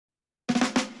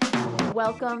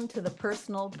Welcome to the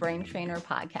Personal Brain Trainer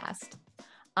Podcast.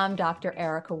 I'm Dr.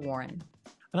 Erica Warren.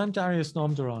 And I'm Darius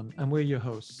and we're your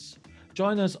hosts.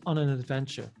 Join us on an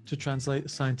adventure to translate the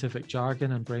scientific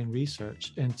jargon and brain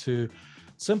research into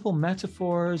simple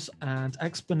metaphors and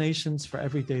explanations for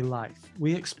everyday life.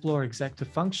 We explore executive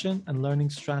function and learning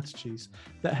strategies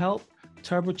that help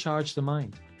turbocharge the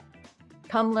mind.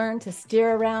 Come learn to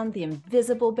steer around the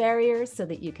invisible barriers so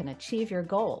that you can achieve your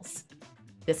goals.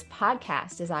 This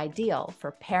podcast is ideal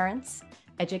for parents,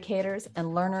 educators,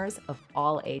 and learners of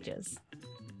all ages.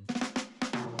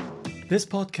 This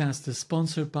podcast is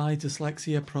sponsored by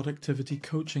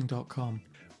dyslexiaproductivitycoaching.com.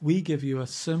 We give you a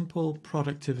simple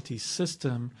productivity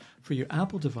system for your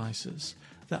Apple devices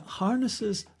that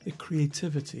harnesses the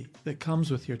creativity that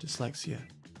comes with your dyslexia.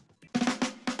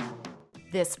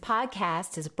 This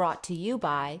podcast is brought to you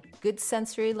by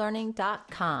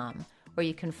GoodSensoryLearning.com, where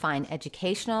you can find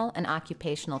educational and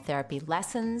occupational therapy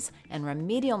lessons and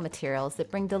remedial materials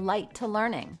that bring delight to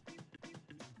learning.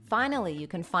 Finally, you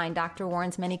can find Dr.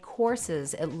 Warren's many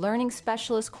courses at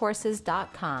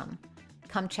LearningSpecialistCourses.com.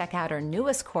 Come check out our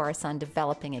newest course on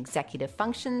developing executive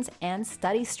functions and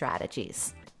study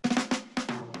strategies.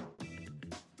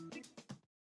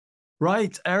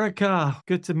 Right, Erica,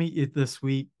 good to meet you this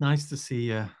week. Nice to see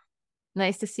you.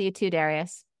 Nice to see you too,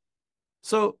 Darius.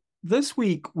 So this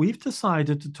week, we've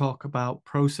decided to talk about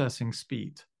processing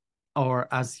speed, or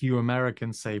as you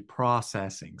Americans say,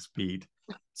 processing speed.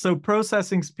 So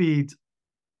processing speed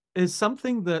is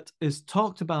something that is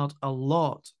talked about a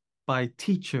lot by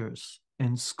teachers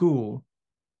in school,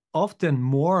 often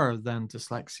more than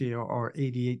dyslexia or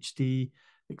ADHD,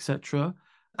 etc.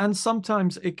 And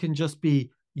sometimes it can just be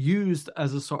used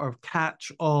as a sort of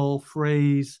catch-all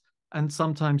phrase, and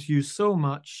sometimes used so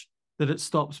much that it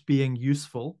stops being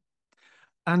useful.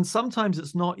 And sometimes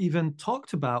it's not even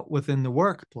talked about within the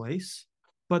workplace,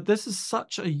 but this is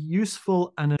such a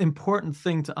useful and important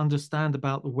thing to understand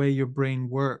about the way your brain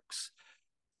works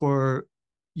for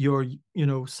your,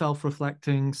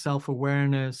 self-reflecting,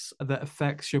 self-awareness that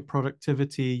affects your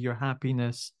productivity, your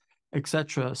happiness,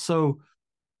 etc. So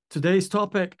today's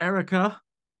topic, Erica,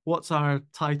 what's our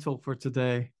title for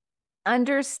today?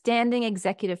 Understanding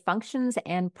executive functions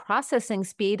and processing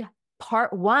speed,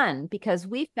 part 1, because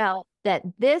we felt that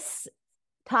this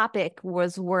topic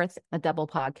was worth a double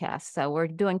podcast. So we're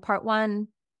doing part 1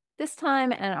 this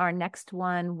time, and our next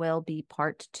one will be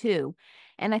part 2.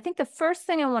 And I think the first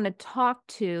thing I want to talk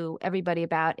to everybody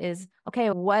about is, okay,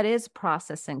 what is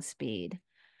processing speed?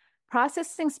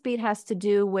 Processing speed has to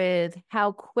do with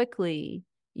how quickly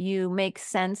you make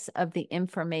sense of the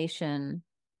information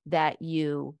that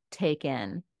you take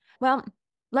in. Well,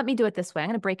 let me do it this way. I'm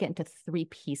going to break it into 3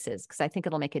 pieces because I think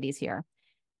it'll make it easier.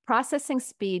 Processing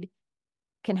speed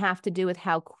can have to do with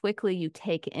how quickly you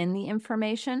take in the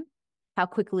information, how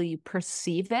quickly you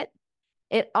perceive it.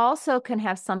 It also can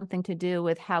have something to do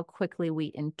with how quickly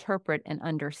we interpret and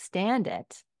understand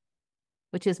it,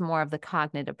 which is more of the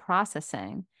cognitive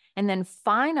processing. And then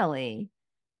finally,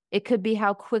 it could be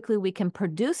how quickly we can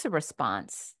produce a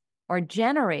response or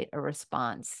generate a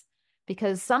response,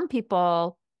 because some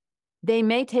people, they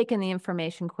may take in the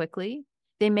information quickly,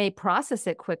 they may process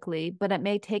it quickly, but it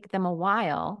may take them a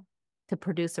while to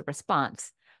produce a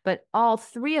response. But all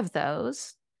 3 of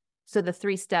those, so the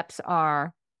 3 steps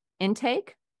are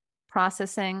intake,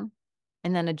 processing,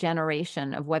 and then a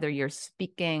generation of whether you're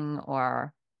speaking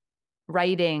or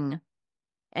writing.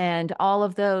 And all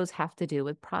of those have to do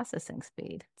with processing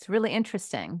speed. It's really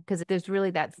interesting because there's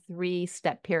really that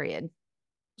 3-step period.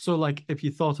 So like if you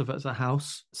thought of it as a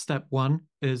house, step 1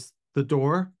 is the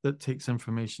door that takes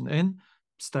information in.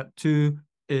 Step 2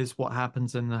 is what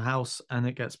happens in the house and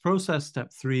it gets processed.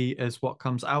 Step 3 is what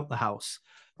comes out the house,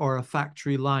 or a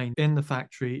factory line in the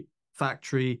factory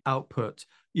output.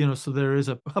 So there is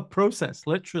a process,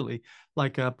 literally,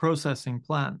 like a processing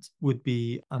plant would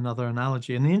be another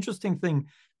analogy. And the interesting thing,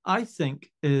 I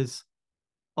think, is,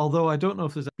 although I don't know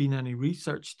if there's been any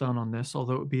research done on this,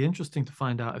 although it would be interesting to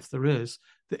find out if there is,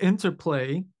 the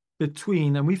interplay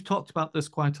between, and we've talked about this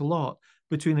quite a lot,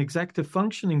 between executive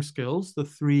functioning skills, the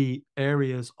 3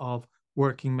 areas of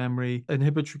working memory,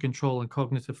 inhibitory control, and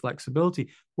cognitive flexibility.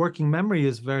 Working memory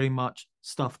is very much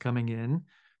stuff coming in.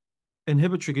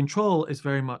 Inhibitory control is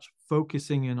very much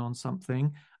focusing in on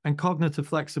something. And cognitive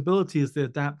flexibility is the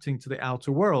adapting to the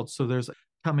outer world. So there's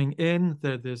coming in,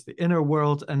 there's the inner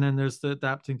world, and then there's the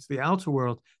adapting to the outer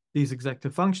world, these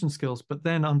executive function skills. But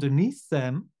then underneath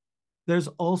them, there's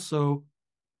also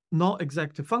not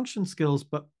executive function skills,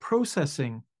 but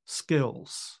processing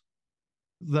skills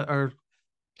that are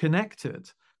connected.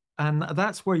 And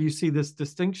that's where you see this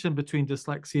distinction between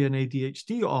dyslexia and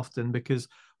ADHD often, because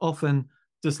often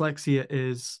dyslexia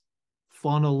is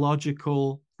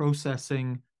phonological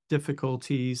processing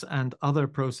difficulties and other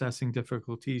processing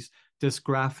difficulties.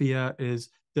 Dysgraphia is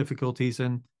difficulties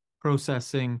in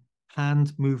processing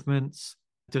hand movements,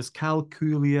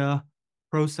 dyscalculia,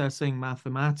 processing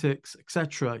mathematics,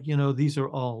 etc. You know, these are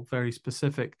all very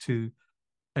specific to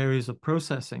areas of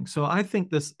processing. So I think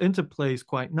this interplay is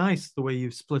quite nice, the way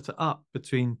you've split it up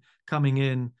between coming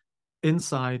in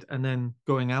inside and then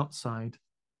going outside.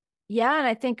 Yeah. And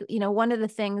I think, one of the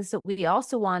things that we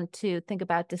also want to think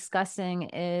about discussing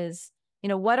is,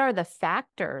 what are the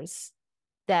factors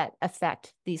that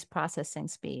affect these processing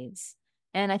speeds?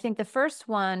 And I think the first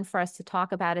one for us to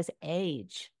talk about is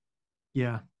age.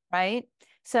 Yeah. Right?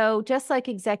 So just like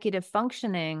executive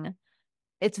functioning,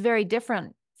 it's very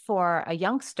different for a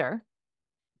youngster.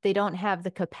 They don't have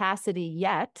the capacity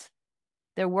yet.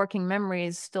 Their working memory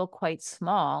is still quite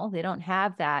small. They don't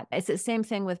have that. It's the same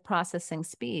thing with processing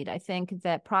speed. I think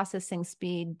that processing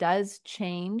speed does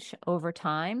change over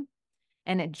time,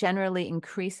 and it generally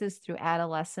increases through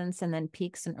adolescence and then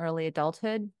peaks in early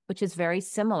adulthood, which is very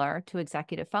similar to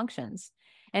executive functions.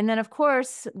 And then, of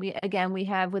course, we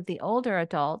have with the older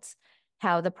adults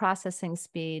how the processing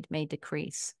speed may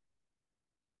decrease.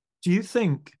 Do you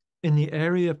think in the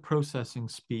area of processing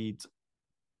speed,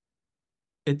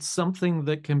 it's something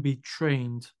that can be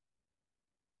trained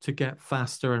to get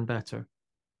faster and better?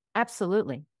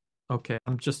 Absolutely. Okay,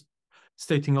 I'm just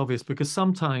stating obvious, because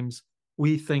sometimes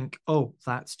we think, oh,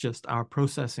 that's just our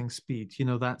processing speed. You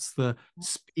know, that's the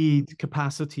speed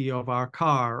capacity of our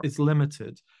car is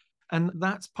limited. And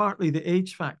that's partly the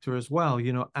age factor as well.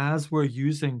 You know, as we're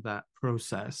using that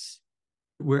process,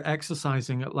 we're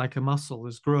exercising it like a muscle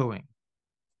is growing.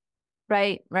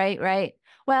 Right.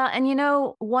 Well,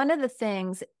 and one of the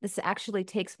things, this actually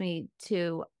takes me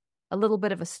to a little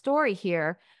bit of a story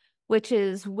here, which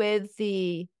is with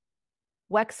the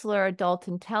Wechsler Adult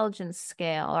Intelligence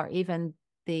Scale, or even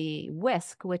the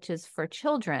WISC, which is for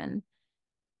children.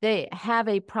 They have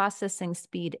a processing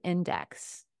speed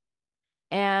index.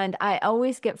 And I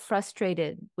always get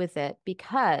frustrated with it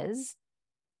because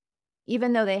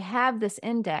even though they have this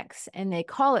index and they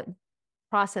call it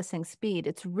processing speed,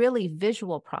 it's really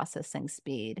visual processing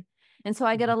speed. And so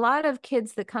I get a lot of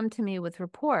kids that come to me with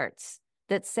reports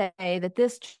that say that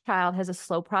this child has a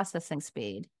slow processing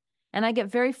speed. And I get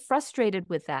very frustrated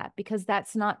with that because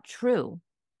that's not true.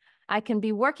 I can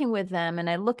be working with them and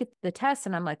I look at the test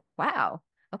and I'm like, wow,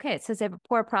 okay, it says they have a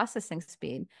poor processing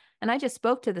speed. And I just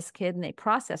spoke to this kid and they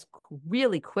process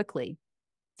really quickly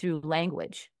through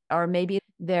language, or maybe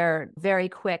they're very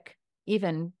quick,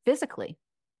 even physically.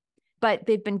 But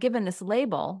they've been given this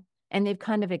label and they've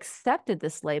kind of accepted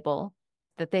this label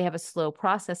that they have a slow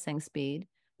processing speed,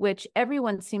 which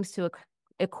everyone seems to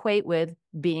equate with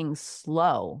being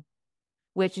slow,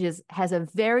 which has a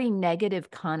very negative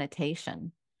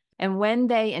connotation. And when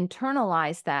they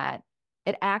internalize that,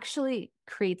 it actually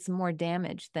creates more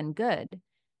damage than good.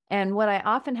 And what I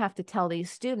often have to tell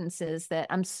these students is that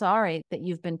I'm sorry that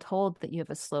you've been told that you have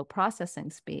a slow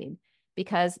processing speed,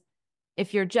 because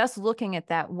if you're just looking at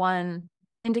that one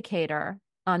indicator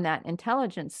on that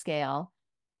intelligence scale,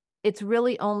 it's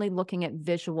really only looking at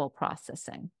visual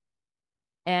processing.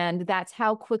 And that's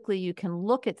how quickly you can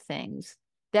look at things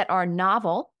that are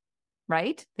novel,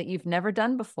 right? That you've never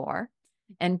done before,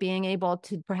 and being able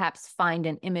to perhaps find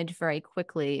an image very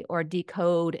quickly, or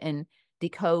decode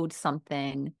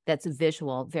something that's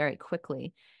visual very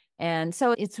quickly. And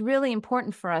so it's really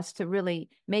important for us to really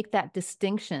make that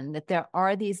distinction that there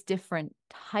are these different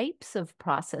types of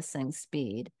processing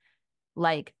speed,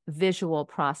 like visual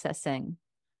processing,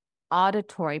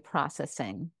 auditory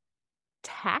processing,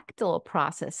 tactile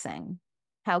processing,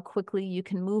 how quickly you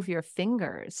can move your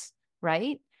fingers,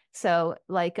 right? So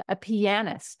like a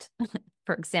pianist,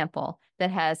 for example, that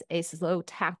has a slow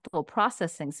tactile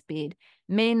processing speed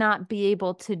may not be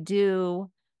able to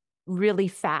do really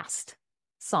fast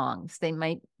songs. They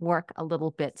might work a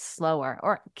little bit slower.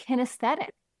 Or kinesthetic,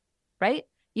 right?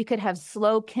 You could have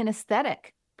slow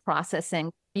kinesthetic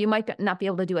processing. You might not be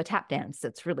able to do a tap dance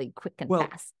that's really quick and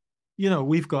fast. You know,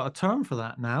 we've got a term for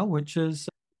that now, which is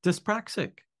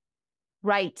dyspraxic.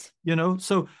 Right. You know,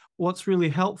 so what's really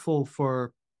helpful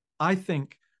I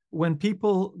think, when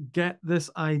people get this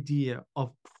idea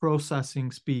of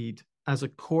processing speed as a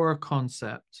core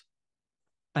concept,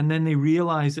 and then they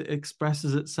realize it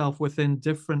expresses itself within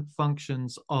different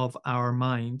functions of our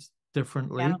mind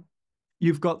differently. Yeah.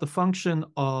 You've got the function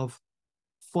of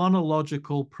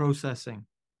phonological processing.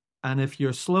 And if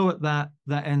you're slow at that,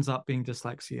 that ends up being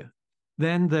dyslexia.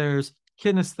 Then there's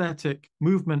kinesthetic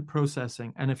movement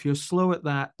processing. And if you're slow at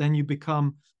that, then you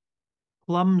become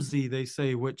clumsy, they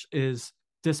say, which is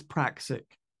dyspraxic.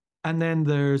 And then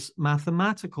there's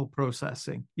mathematical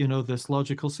processing, this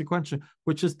logical sequential,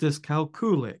 which is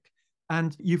dyscalculic.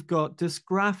 And you've got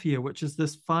dysgraphia, which is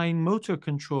this fine motor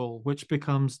control, which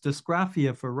becomes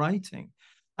dysgraphia for writing.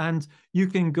 And you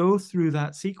can go through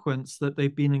that sequence that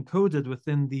they've been encoded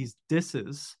within these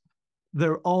DISs.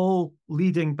 They're all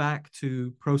leading back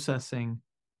to processing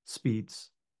speeds.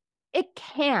 It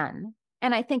can,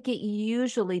 and I think it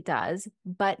usually does,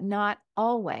 but not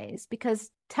always, because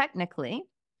technically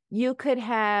you could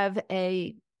have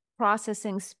a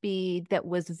processing speed that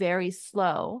was very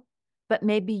slow, but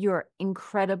maybe you're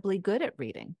incredibly good at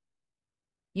reading.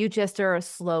 You just are a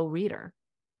slow reader.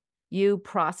 You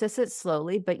process it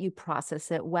slowly, but you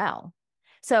process it well.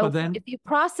 So then, if you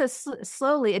process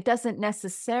slowly, it doesn't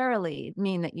necessarily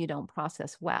mean that you don't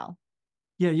process well.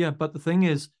 Yeah. But the thing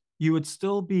is, you would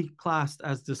still be classed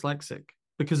as dyslexic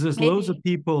because there's loads of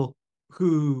people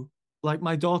who, like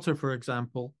my daughter, for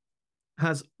example,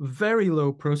 has very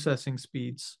low processing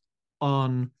speeds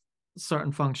on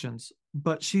certain functions,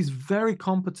 but she's very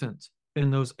competent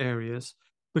in those areas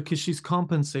because she's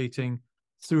compensating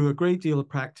through a great deal of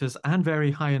practice and very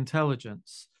high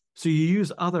intelligence. So you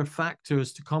use other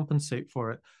factors to compensate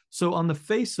for it. So on the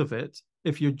face of it,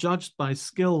 if you're judged by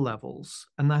skill levels,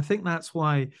 and I think that's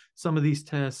why some of these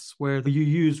tests where you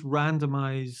use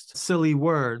randomized silly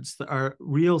words that are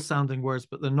real sounding words,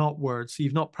 but they're not words, so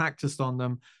you've not practiced on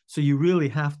them, so you really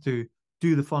have to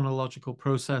do the phonological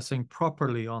processing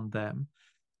properly on them.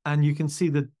 And you can see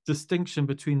the distinction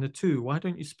between the two. Why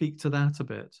don't you speak to that a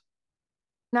bit?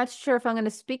 Not sure if I'm going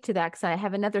to speak to that because I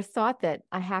have another thought that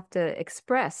I have to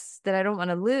express that I don't want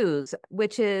to lose,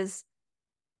 which is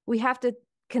we have to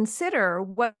consider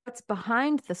what's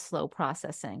behind the slow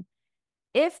processing.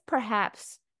 If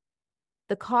perhaps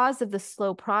the cause of the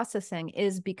slow processing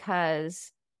is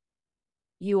because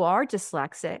you are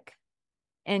dyslexic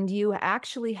and you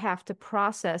actually have to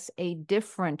process a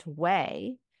different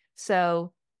way.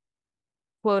 So,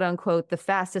 quote unquote, the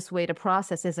fastest way to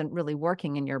process isn't really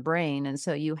working in your brain. And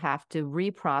so you have to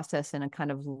reprocess in a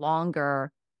kind of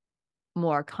longer,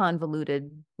 more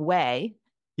convoluted way.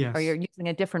 Yes. Or you're using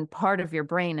a different part of your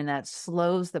brain and that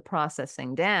slows the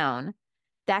processing down.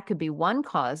 That could be one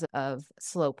cause of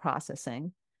slow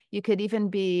processing. You could even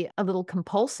be a little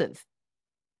compulsive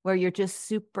where you're just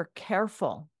super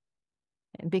careful.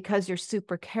 And because you're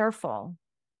super careful,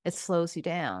 it slows you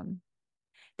down.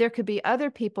 There could be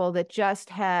other people that just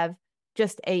have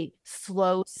just a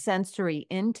slow sensory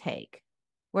intake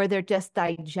where they're just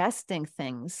digesting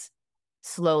things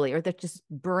slowly, or they're just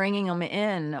bringing them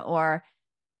in, or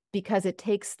because it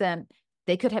takes them,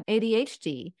 they could have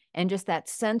ADHD and just that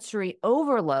sensory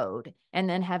overload, and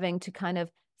then having to kind of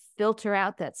filter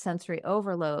out that sensory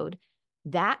overload,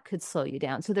 that could slow you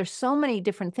down. So there's so many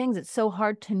different things. It's so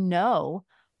hard to know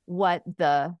what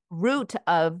the root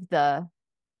of the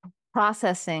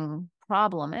processing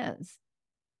problem is.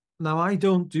 Now, I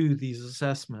don't do these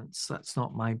assessments. That's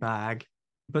not my bag.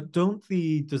 But don't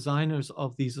the designers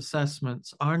of these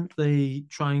assessments, aren't they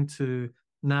trying to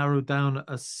narrow down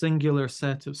a singular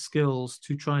set of skills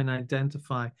to try and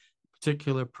identify a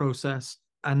particular process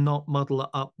and not muddle it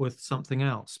up with something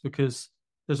else? Because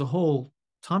there's a whole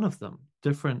ton of them,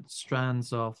 different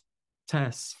strands of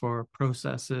tests for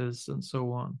processes and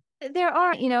so on. There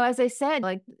are, as I said,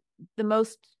 like the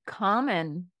most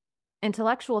common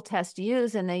intellectual test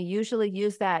used, and they usually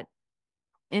use that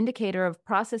indicator of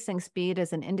processing speed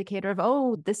as an indicator of,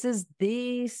 oh, this is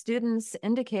the student's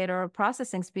indicator of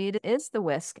processing speed is the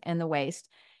whisk and the waist.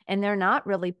 And they're not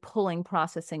really pulling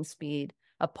processing speed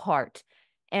apart.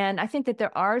 And I think that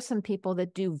there are some people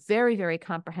that do very, very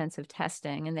comprehensive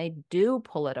testing and they do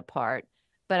pull it apart,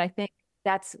 but I think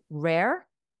that's rare.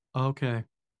 Okay.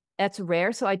 That's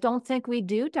rare. So I don't think we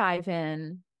do dive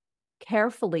in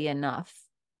carefully enough.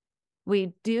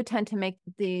 We do tend to make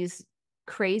these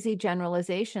crazy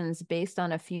generalizations based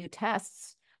on a few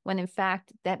tests, when in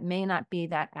fact that may not be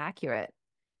that accurate.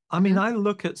 I mean, I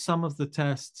look at some of the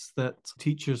tests that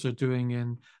teachers are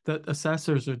doing that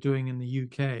assessors are doing in the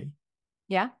UK.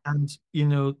 Yeah. And,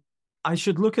 I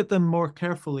should look at them more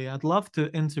carefully. I'd love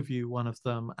to interview one of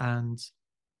them and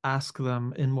ask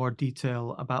them in more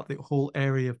detail about the whole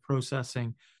area of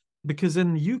processing. Because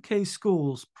in UK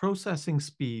schools, processing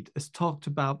speed is talked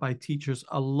about by teachers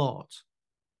a lot.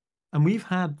 And we've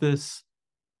had this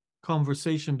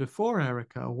conversation before,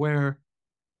 Erica, where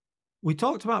we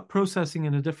talked about processing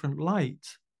in a different light,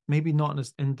 maybe not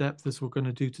as in-depth as we're going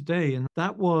to do today. And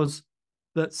that was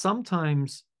that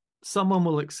sometimes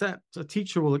a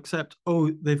teacher will accept,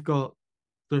 oh, they've got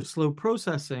they're slow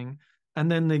processing, and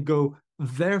then they go,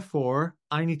 therefore,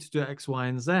 I need to do X, Y,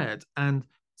 and Z. And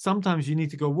sometimes you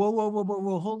need to go, whoa, whoa, whoa, whoa,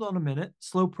 whoa, hold on a minute.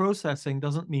 Slow processing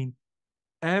doesn't mean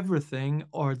everything,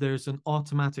 or there's an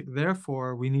automatic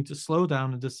therefore. We need to slow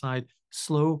down and decide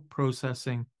slow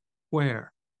processing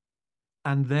where,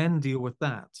 and then deal with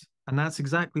that. And that's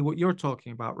exactly what you're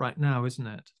talking about right now, isn't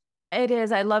it? It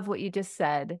is. I love what you just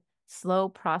said. Slow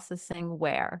processing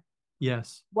where?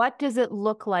 Yes. What does it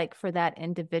look like for that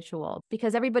individual?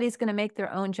 Because everybody's going to make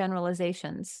their own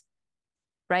generalizations,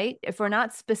 right? If we're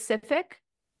not specific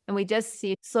and we just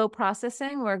see slow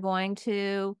processing, we're going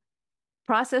to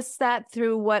process that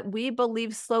through what we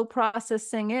believe slow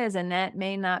processing is, and that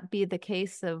may not be the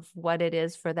case of what it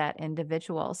is for that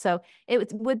individual. So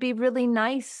it would be really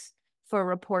nice for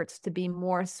reports to be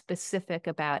more specific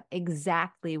about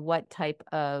exactly what type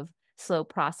of slow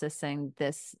processing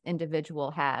this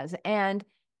individual has, and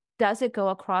does it go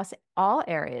across all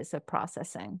areas of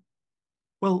processing?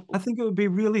 Well, I think it would be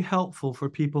really helpful for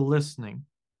people listening,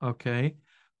 okay,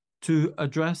 to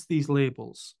address these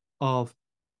labels of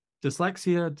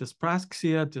dyslexia,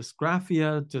 dyspraxia,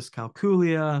 dysgraphia,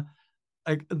 dyscalculia.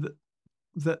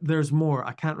 There's more.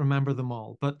 I can't remember them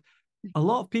all, but a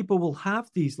lot of people will have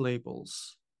these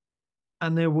labels,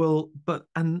 and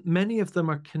and many of them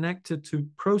are connected to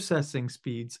processing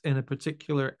speeds in a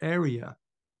particular area.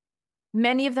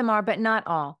 Many of them are, but not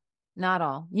all. Not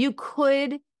all. You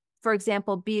could, for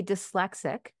example, be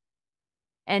dyslexic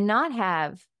and not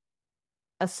have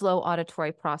a slow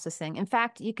auditory processing. In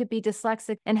fact, you could be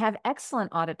dyslexic and have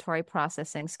excellent auditory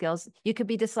processing skills. You could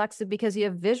be dyslexic because you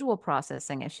have visual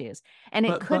processing issues. And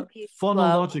it could be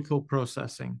phonological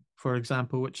processing, for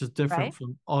example, which is different right?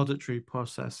 from auditory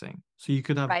processing. So you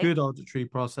could have Right. good auditory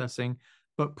processing,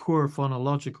 but poor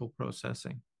phonological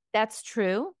processing. That's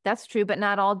true. That's true. But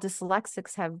not all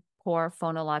dyslexics have poor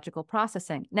phonological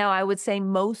processing. Now, I would say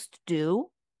most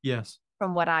do. Yes.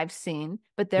 From what I've seen,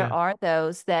 but there are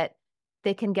those that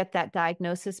they can get that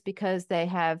diagnosis because they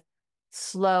have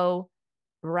slow,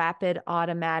 rapid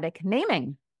automatic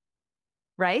naming,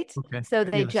 right? Okay. So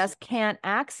they Yes. just can't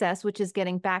access, which is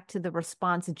getting back to the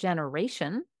response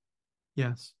generation.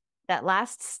 Yes. That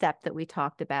last step that we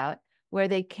talked about, where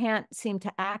they can't seem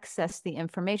to access the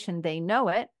information. They know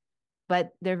it,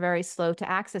 but they're very slow to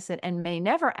access it and may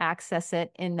never access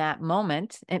it in that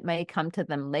moment. It may come to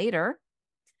them later.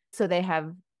 So they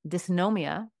have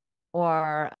dysnomia,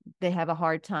 or they have a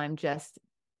hard time just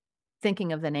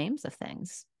thinking of the names of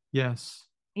things. Yes.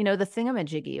 You know, the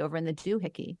thingamajiggy over in the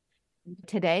doohickey.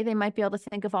 Today, they might be able to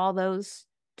think of all those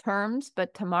terms,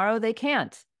 but tomorrow they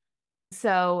can't.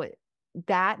 So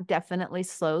that definitely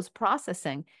slows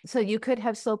processing. So you could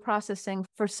have slow processing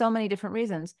for so many different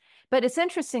reasons. But it's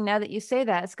interesting now that you say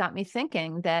that, it's got me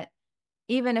thinking that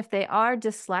even if they are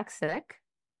dyslexic,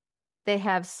 they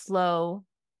have slow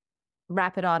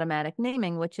rapid automatic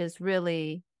naming, which is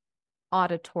really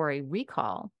auditory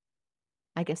recall.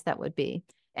 I guess that would be.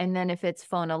 And then if it's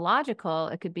phonological,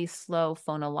 it could be slow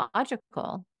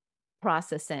phonological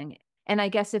processing. And I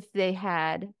guess if they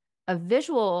had a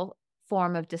visual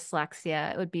form of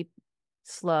dyslexia, it would be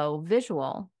slow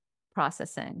visual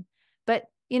processing. But,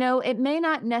 you know, it may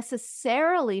not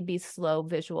necessarily be slow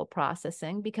visual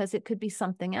processing because it could be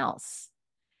something else.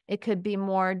 It could be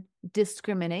more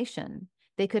discrimination.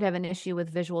 They could have an issue with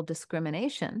visual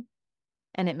discrimination,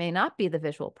 and it may not be the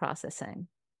visual processing.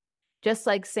 Just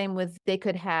like same with, they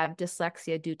could have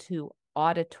dyslexia due to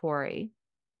auditory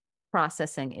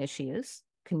processing issues,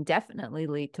 can definitely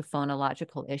lead to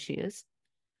phonological issues,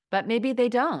 but maybe they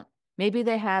don't. Maybe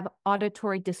they have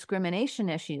auditory discrimination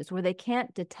issues where they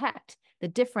can't detect the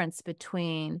difference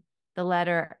between the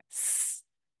letter s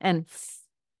and f.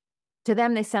 To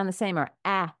them, they sound the same, or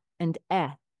ah and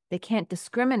eh. They can't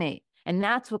discriminate. And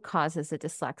that's what causes a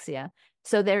dyslexia.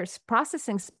 So their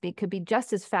processing speed could be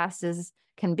just as fast as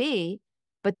can be,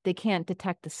 but they can't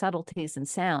detect the subtleties and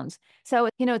sounds. So,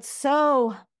 you know, it's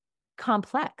so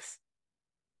complex.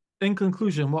 In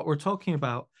conclusion, what we're talking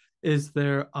about is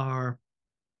there are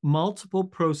multiple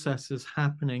processes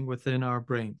happening within our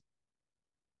brain.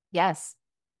 Yes.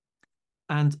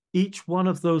 And each one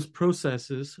of those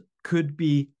processes could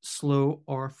be slow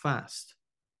or fast.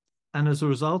 And as a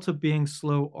result of being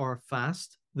slow or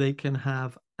fast, they can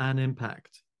have an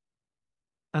impact.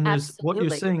 And what you're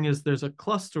saying is there's a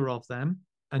cluster of them,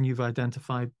 and you've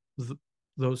identified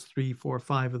those 3, 4,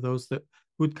 5 of those that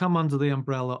would come under the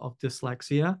umbrella of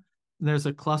dyslexia. And there's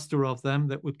a cluster of them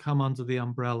that would come under the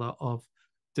umbrella of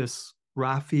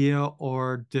dysgraphia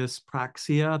or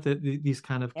dyspraxia, these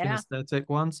kind of kinesthetic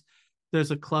ones.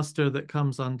 There's a cluster that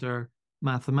comes under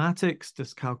mathematics,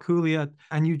 dyscalculia,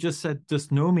 and you just said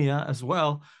dysnomia as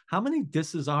well. How many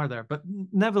disses are there? But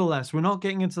nevertheless, we're not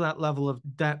getting into that level of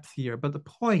depth here. But the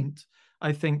point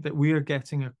I think that we are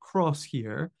getting across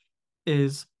here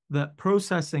is that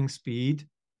processing speed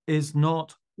is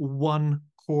not one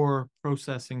core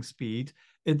processing speed.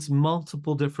 It's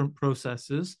multiple different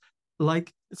processes.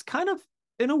 Like it's kind of,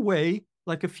 in a way,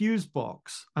 like a fuse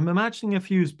box. I'm imagining a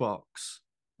fuse box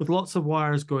with lots of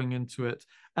wires going into it,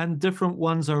 and different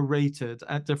ones are rated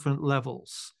at different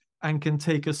levels and can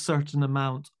take a certain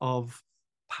amount of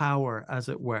power, as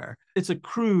it were. It's a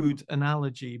crude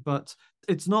analogy, but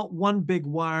it's not one big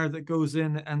wire that goes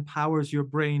in and powers your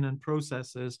brain and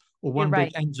processes, or You're one big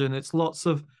right. engine. It's lots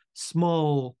of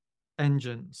small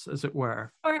engines, as it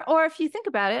were. Or if you think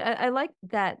about it, I like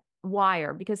that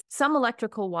wire because some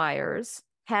electrical wires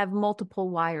have multiple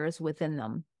wires within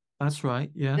them That's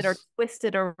right. that are Yes.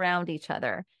 twisted around each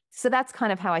other. So that's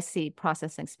kind of how I see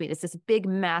processing speed. It's this big,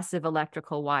 massive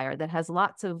electrical wire that has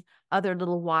lots of other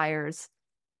little wires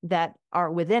that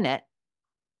are within it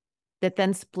that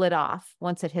then split off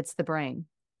once it hits the brain.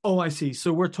 Oh, I see.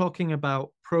 So we're talking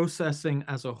about processing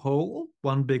as a whole,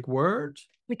 one big word,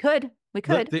 We could.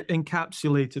 the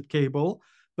encapsulated cable,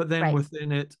 but then Right.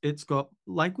 within it, it's got,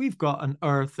 like we've got an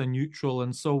earth, a neutral,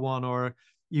 and so on, or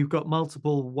you've got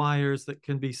multiple wires that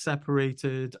can be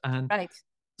separated, and Right.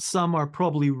 some are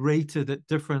probably rated at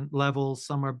different levels.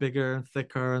 Some are bigger and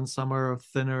thicker, and some are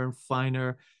thinner and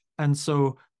finer. And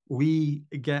so we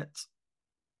get,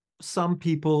 some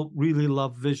people really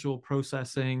love visual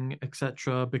processing,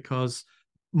 etc., because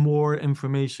more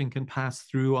information can pass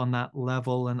through on that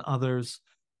level, and others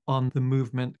on the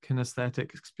movement,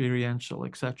 kinesthetic, experiential,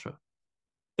 etc.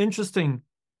 Interesting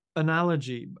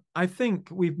analogy. I think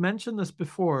we've mentioned this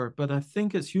before, but I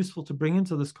think it's useful to bring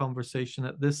into this conversation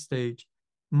at this stage.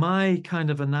 My kind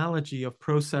of analogy of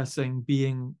processing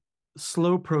being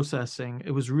slow processing,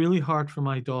 it was really hard for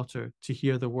my daughter to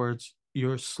hear the words,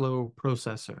 "you're slow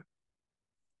processor."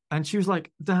 And she was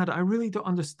like, "Dad, I really don't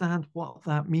understand what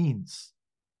that means.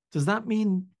 Does that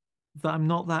mean that I'm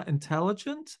not that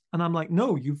intelligent?" And I'm like,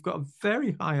 "No, you've got a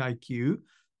very high IQ.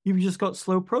 You've just got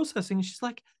slow processing." And she's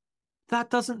like, "That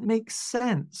doesn't make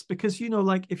sense because,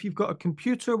 like if you've got a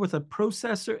computer with a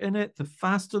processor in it, the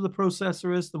faster the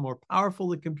processor is, the more powerful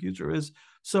the computer is.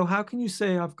 So how can you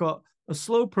say I've got a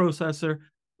slow processor,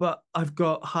 but I've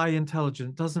got high intelligence?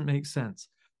 It doesn't make sense."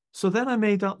 So then I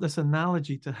made up this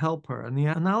analogy to help her. And the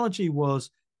analogy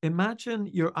was, imagine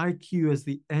your IQ as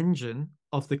the engine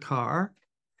of the car,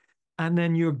 and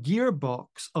then your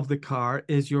gearbox of the car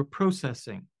is your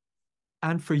processing.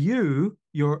 And for you,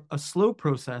 you're a slow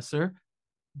processor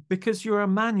because you're a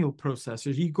manual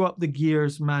processor. You go up the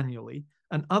gears manually,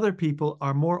 and other people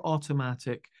are more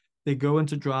automatic. They go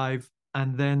into drive,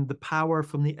 and then the power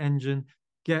from the engine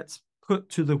gets put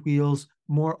to the wheels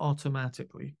more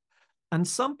automatically. And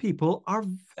some people are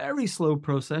very slow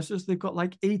processors. They've got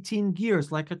like 18 gears,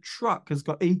 like a truck has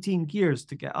got 18 gears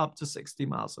to get up to 60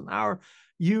 miles an hour.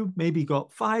 You maybe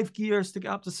got 5 gears to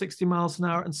get up to 60 miles an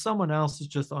hour, and someone else is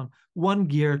just on one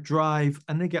gear drive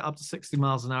and they get up to 60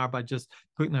 miles an hour by just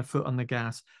putting their foot on the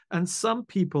gas. And some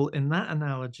people in that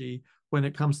analogy, when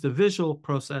it comes to visual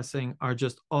processing, are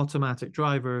just automatic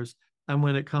drivers. And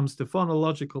when it comes to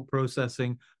phonological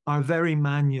processing, are very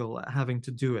manual at having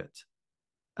to do it.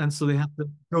 And so they have to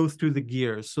go through the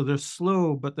gears. So they're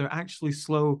slow, but they're actually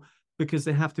slow because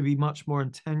they have to be much more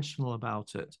intentional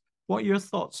about it. What are your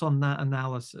thoughts on that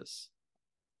analysis?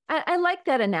 I like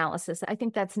that analysis. I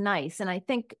think that's nice. And I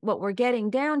think what we're getting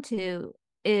down to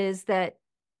is that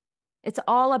it's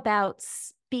all about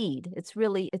speed.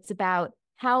 It's about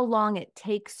how long it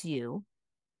takes you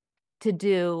to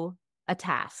do a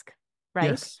task,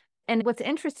 right? Yes. And what's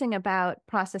interesting about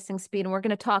processing speed, and we're going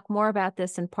to talk more about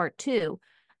this in part 2,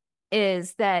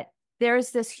 is that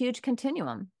there's this huge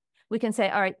continuum. We can say,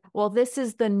 all right, well, this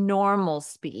is the normal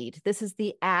speed. This is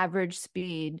the average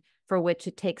speed for which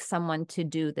it takes someone to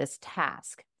do this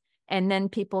task. And then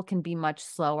people can be much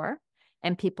slower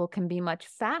and people can be much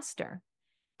faster.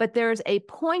 But there's a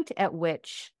point at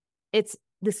which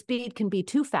the speed can be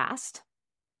too fast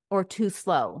or too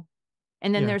slow.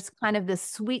 And then there's kind of this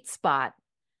sweet spot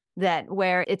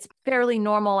where it's fairly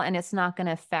normal and it's not going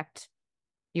to affect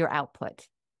your output.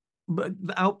 But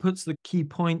the output's the key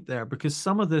point there, because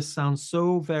some of this sounds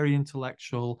so very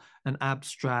intellectual and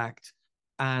abstract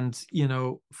and,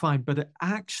 fine, but it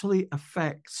actually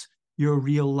affects your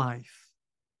real life.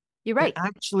 You're right. It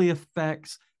actually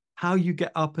affects how you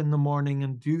get up in the morning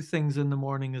and do things in the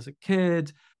morning as a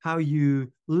kid, how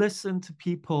you listen to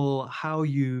people, how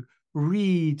you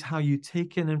read, how you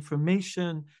take in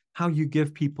information, how you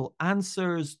give people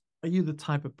answers, Are you the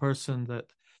type of person that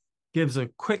gives a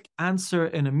quick answer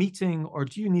in a meeting, or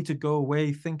do you need to go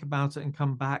away, think about it, and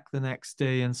come back the next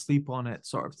day and sleep on it,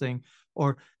 sort of thing?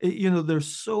 Or, there's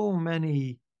so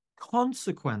many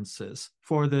consequences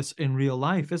for this in real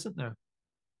life, isn't there?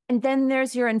 And then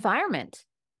there's your environment.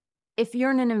 If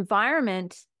you're in an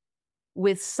environment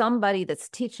with somebody that's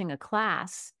teaching a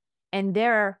class and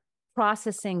they're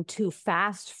processing too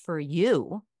fast for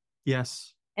you.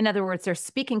 Yes. In other words, they're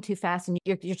speaking too fast and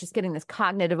you're just getting this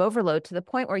cognitive overload to the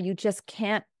point where you just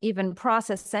can't even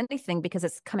process anything because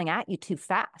it's coming at you too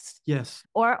fast. Yes.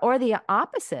 Or the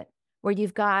opposite, where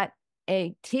you've got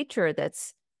a teacher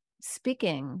that's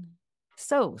speaking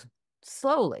so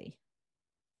slowly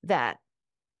that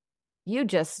you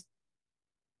just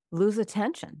lose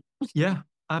attention. Yeah,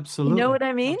 absolutely. You know what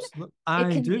I mean?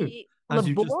 Absolutely. I do. Be as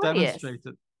you just laborious.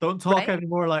 demonstrated. Don't talk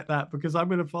anymore like that because I'm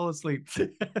going to fall asleep.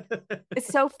 It's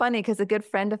so funny because a good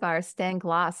friend of ours, Stan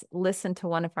Gloss, listened to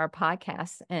one of our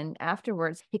podcasts. And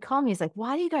afterwards, he called me. He's like,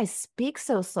 why do you guys speak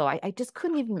so slow? I just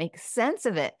couldn't even make sense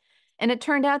of it. And it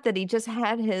turned out that he just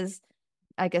had his,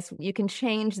 I guess you can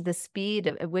change the speed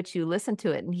at which you listen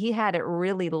to it. And he had it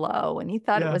really low and he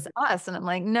thought it was us. And I'm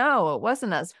like, no, it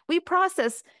wasn't us. We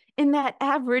process in that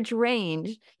average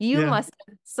range. You must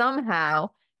have somehow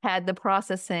had the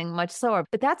processing much slower.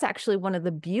 But that's actually one of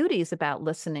the beauties about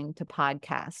listening to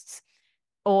podcasts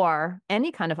or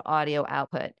any kind of audio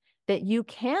output, that you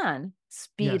can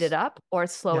speed it up or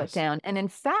slow it down. And in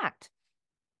fact,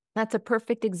 that's a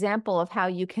perfect example of how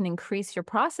you can increase your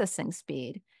processing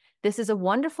speed. This is a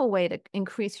wonderful way to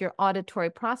increase your auditory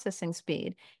processing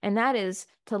speed. And that is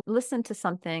to listen to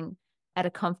something at a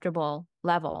comfortable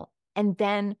level and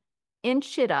then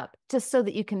inch it up just so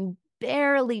that you can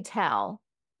barely tell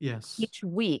each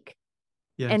week.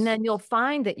 And then you'll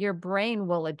find that your brain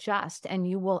will adjust and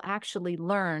you will actually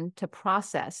learn to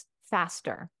process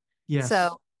faster.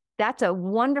 So that's a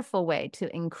wonderful way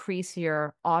to increase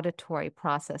your auditory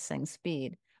processing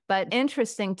speed. But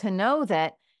interesting to know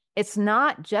that it's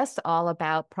not just all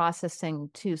about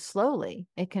processing too slowly.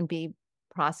 It can be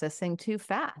processing too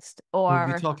fast. Or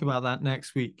we'll be talking about that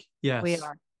next week. Yes, we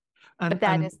are. But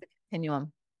that is the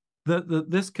continuum.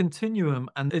 This continuum,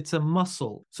 and it's a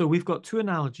muscle. So we've got two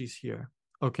analogies here.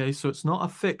 Okay, so it's not a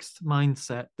fixed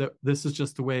mindset that this is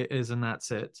just the way it is and that's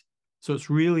it. So it's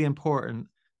really important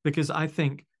because I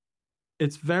think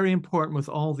it's very important with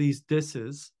all these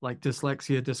disses like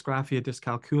dyslexia, dysgraphia,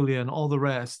 dyscalculia, and all the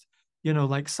rest.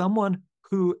 Like someone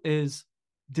who is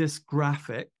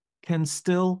dysgraphic can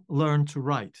still learn to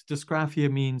write.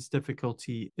 Dysgraphia means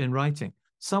difficulty in writing.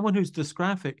 Someone who's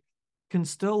dysgraphic can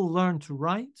still learn to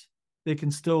write. They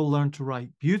can still learn to write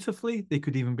beautifully. They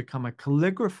could even become a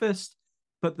calligraphist.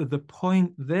 But the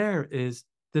point there is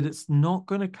that it's not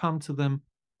going to come to them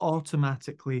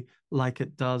automatically like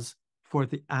it does for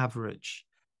the average.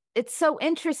 It's so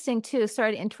interesting too,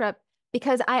 sorry to interrupt,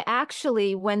 because I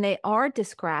actually, when they are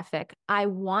dysgraphic, I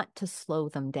want to slow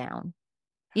them down.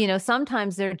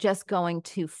 Sometimes they're just going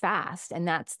too fast, and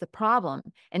that's the problem.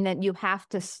 And then you have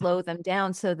to slow them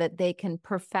down so that they can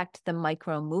perfect the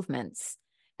micro movements.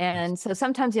 And so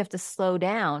sometimes you have to slow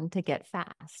down to get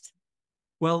fast.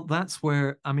 Well, that's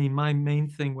where, my main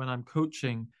thing when I'm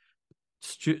coaching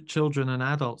children and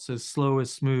adults is slow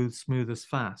is smooth, smooth is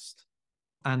fast.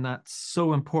 And that's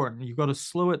so important. You've got to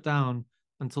slow it down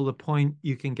until the point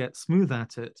you can get smooth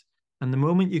at it. And the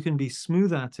moment you can be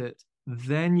smooth at it,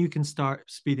 then you can start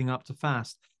speeding up to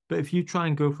fast. But if you try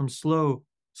and go from slow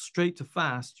straight to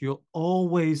fast, you'll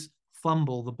always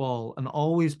fumble the ball and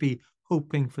always be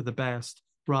hoping for the best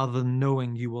rather than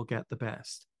knowing you will get the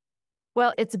best.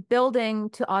 Well, it's building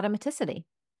to automaticity,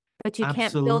 but you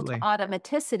can't build to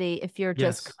automaticity if you're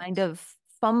just kind of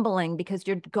fumbling because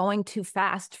you're going too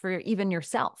fast for even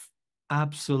yourself.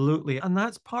 Absolutely. And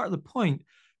that's part of the point.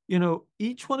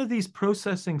 Each one of these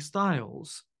processing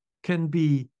styles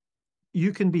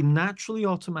you can be naturally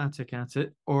automatic at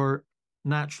it or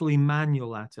naturally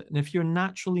manual at it. And if you're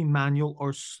naturally manual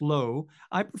or slow,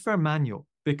 I prefer manual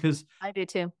because I do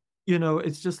too.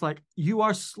 It's just like you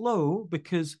are slow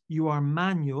because you are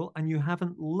manual and you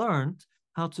haven't learned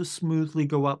how to smoothly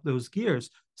go up those gears.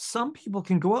 Some people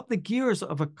can go up the gears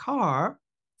of a car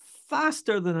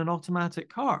faster than an automatic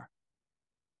car.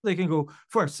 They can go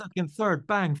first, second, third,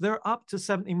 bang. They're up to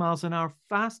 70 miles an hour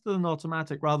faster than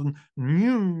automatic rather than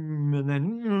and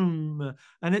then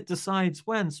and it decides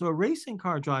when. So a racing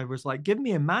car driver is like, give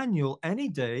me a manual any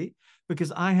day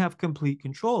because I have complete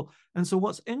control. And so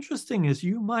what's interesting is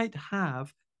you might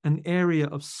have an area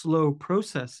of slow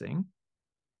processing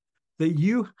that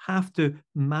you have to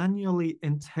manually,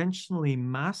 intentionally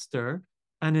master.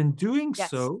 And in doing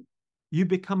so, you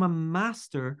become a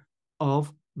master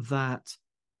of that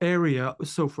area.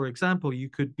 So, for example, you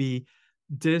could be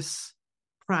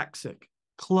dyspraxic,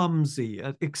 clumsy,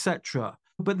 etc.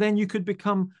 But then you could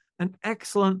become an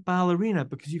excellent ballerina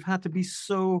because you've had to be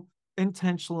so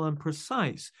intentional and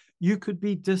precise. You could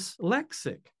be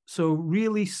dyslexic, so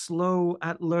really slow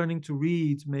at learning to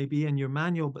read, maybe in your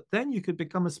manual, but then you could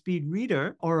become a speed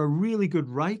reader or a really good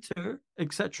writer,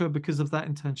 etc., because of that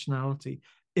intentionality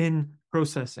in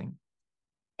processing.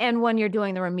 And when you're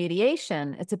doing the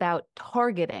remediation, it's about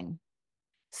targeting.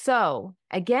 So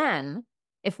again,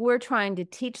 if we're trying to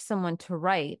teach someone to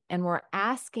write and we're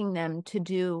asking them to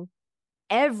do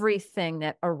everything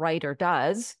that a writer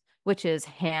does, which is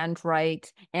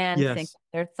handwrite and think Yes.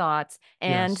 their thoughts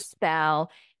and Yes. spell,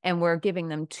 and we're giving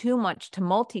them too much to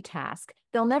multitask,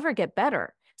 they'll never get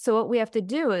better. So what we have to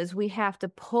do is we have to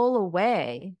pull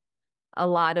away a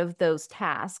lot of those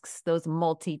tasks, those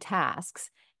multitasks,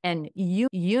 and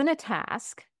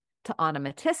unitask to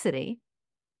automaticity.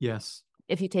 Yes.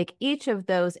 If you take each of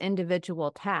those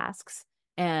individual tasks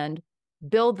and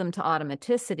build them to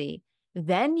automaticity,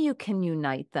 then you can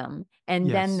unite them, and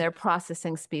then Yes. their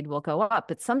processing speed will go up.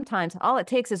 But sometimes all it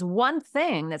takes is one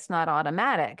thing that's not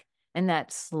automatic, and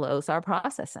that slows our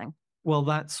processing. Well,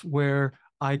 that's where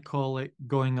I call it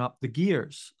going up the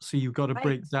gears. So you've got to Right.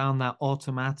 break down that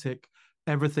automatic,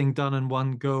 everything done in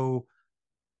one go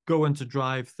into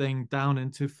drive thing down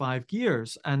into 5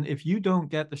 gears. And if you don't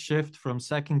get the shift from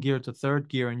second gear to third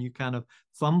gear and you kind of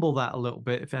fumble that a little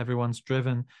bit, if everyone's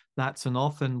driven, that's an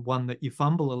often one that you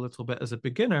fumble a little bit as a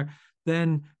beginner,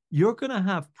 then you're going to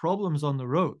have problems on the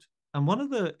road. And one of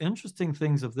the interesting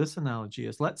things of this analogy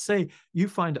is, let's say you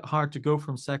find it hard to go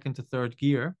from second to third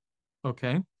gear.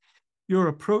 Okay. You're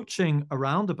approaching a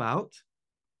roundabout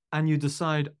and you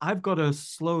decide, I've got to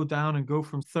slow down and go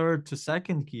from third to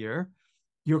second gear.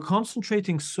 You're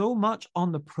concentrating so much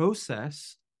on the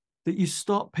process that you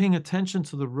stop paying attention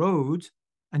to the road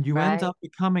and you end Right. up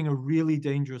becoming a really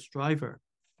dangerous driver.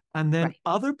 And then Right.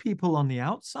 other people on the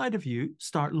outside of you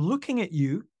start looking at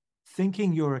you,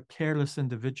 thinking you're a careless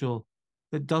individual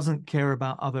that doesn't care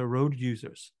about other road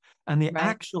users. And the Right.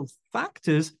 actual fact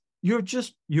is, you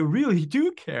really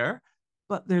do care,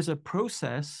 but there's a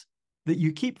process that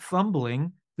you keep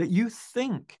fumbling that you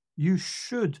think you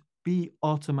should be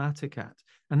automatic at.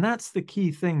 And that's the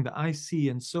key thing that I see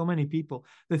in so many people.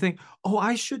 They think, oh,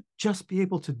 I should just be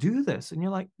able to do this. And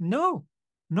you're like, no,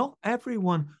 not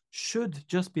everyone should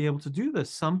just be able to do this.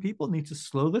 Some people need to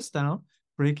slow this down,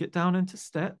 break it down into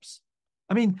steps.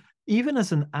 I mean, even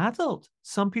as an adult,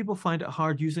 some people find it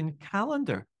hard using a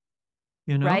calendar.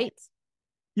 You know, Right.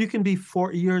 you can be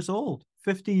 40 years old,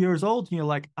 50 years old, and you're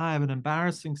like, I have an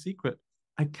embarrassing secret.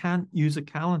 I can't use a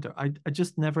calendar. I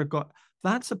just never got.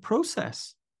 That's a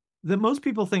process that most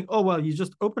people think, oh, well, you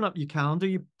just open up your calendar,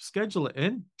 you schedule it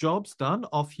in, job's done,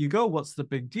 off you go. What's the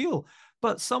big deal?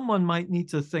 But someone might need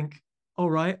to think, all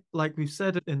right, like we've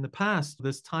said in the past,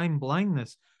 this time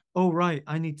blindness. Oh, right,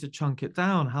 I need to chunk it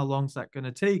down. How long's that going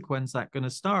to take? When's that going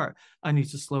to start? I need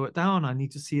to slow it down. I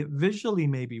need to see it visually,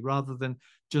 maybe, rather than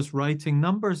just writing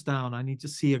numbers down. I need to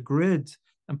see a grid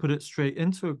and put it straight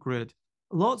into a grid.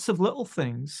 Lots of little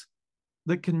things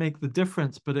that can make the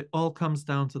difference, but it all comes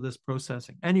down to this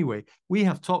processing. Anyway, we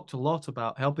have talked a lot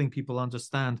about helping people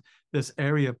understand this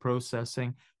area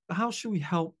processing. How should we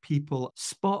help people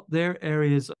spot their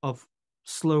areas of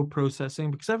slow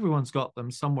processing? Because everyone's got them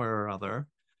somewhere or other.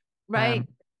 Right.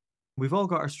 We've all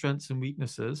got our strengths and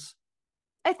weaknesses.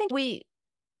 I think we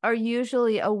are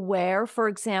usually aware, for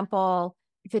example,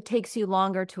 if it takes you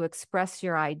longer to express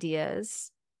your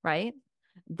ideas, right?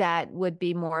 That would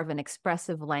be more of an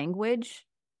expressive language,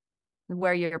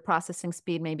 where your processing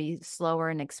speed may be slower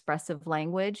in expressive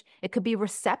language. It could be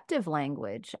receptive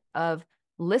language of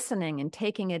listening and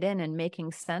taking it in and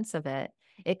making sense of it.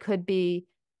 It could be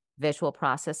visual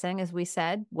processing, as we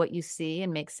said, what you see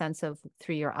and make sense of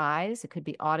through your eyes. It could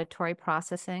be auditory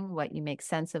processing, what you make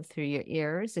sense of through your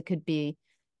ears. It could be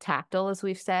tactile, as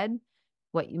we've said,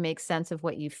 what you make sense of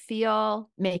what you feel,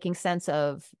 making sense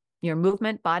of your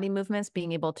movement, body movements,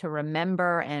 being able to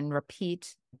remember and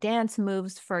repeat dance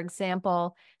moves, for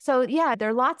example. So yeah, there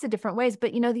are lots of different ways.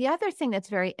 But the other thing that's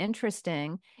very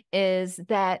interesting is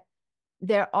that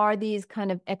there are these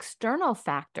kind of external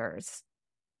factors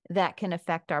that can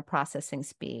affect our processing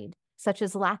speed, such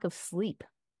as lack of sleep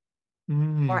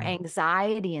or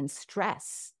anxiety and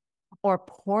stress or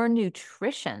poor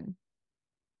nutrition,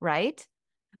 right?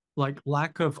 Like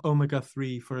lack of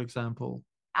omega-3, for example.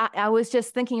 I was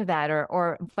just thinking of that,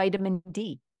 or vitamin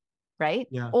D, right?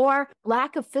 Yeah. Or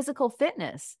lack of physical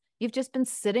fitness. You've just been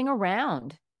sitting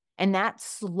around and that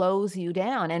slows you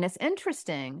down. And it's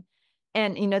interesting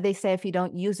And, they say if you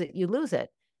don't use it, you lose it.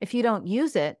 If you don't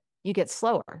use it, you get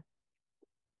slower.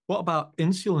 What about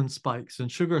insulin spikes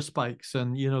and sugar spikes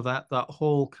and that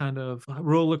whole kind of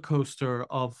roller coaster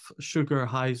of sugar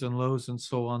highs and lows and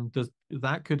so on? Does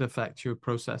that could affect your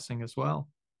processing as well?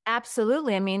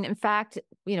 Absolutely. I mean, in fact,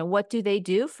 what do they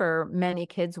do for many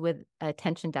kids with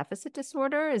attention deficit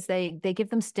disorder is they give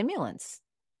them stimulants,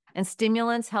 and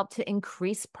stimulants help to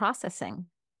increase processing,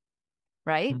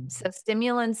 right? Mm. So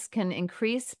stimulants can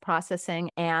increase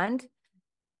processing, and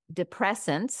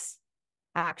depressants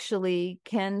actually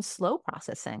can slow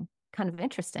processing. Kind of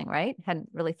interesting, right? Hadn't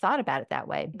really thought about it that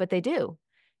way, but they do.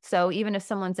 So even if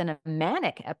someone's in a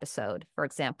manic episode, for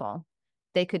example,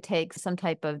 they could take some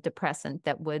type of depressant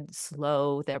that would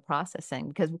slow their processing,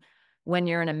 because when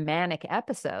you're in a manic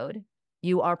episode,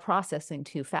 you are processing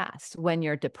too fast. When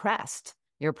you're depressed,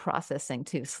 you're processing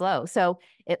too slow. So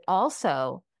it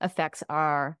also affects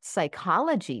our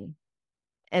psychology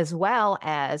as well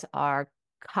as our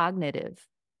cognitive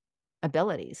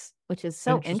abilities, which is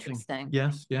so interesting.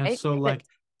 Yes, yes. Right? So like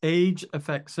age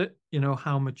affects it,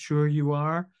 how mature you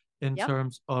are in Yep.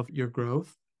 terms of your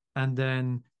growth, and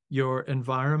then your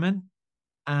environment,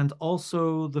 and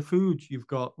also the food you've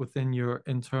got within your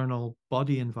internal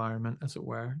body environment, as it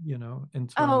were, Oh,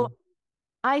 internal.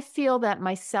 I feel that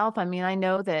myself. I mean, I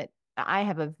know that I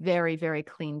have a very, very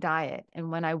clean diet.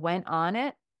 And when I went on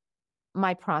it,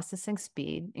 my processing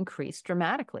speed increased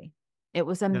dramatically. It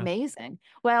was Yes. amazing.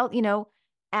 Well,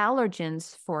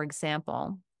 allergens, for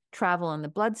example, travel in the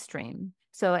bloodstream.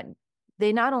 So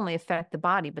they not only affect the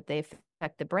body, but they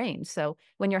affect the brain. So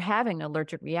when you're having an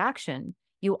allergic reaction,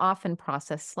 you often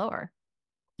process slower.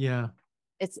 Yeah.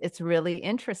 It's really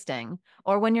interesting.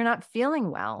 Or when you're not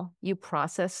feeling well, you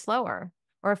process slower.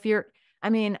 Or if you're, I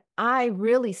mean, I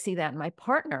really see that in my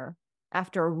partner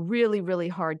after a really, really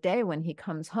hard day when he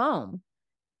comes home.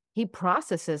 He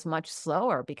processes much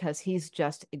slower because he's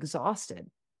just exhausted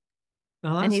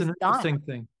Now and that's he's an done. interesting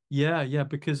thing. Yeah, yeah,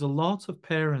 because a lot of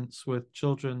parents with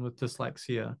children with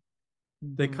dyslexia,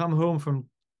 they Mhm. come home from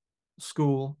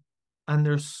school and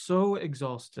they're so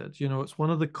exhausted. It's one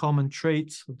of the common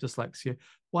traits of dyslexia.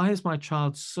 Why is my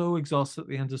child so exhausted at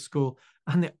the end of school?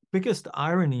 And the biggest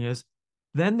irony is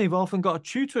then they've often got a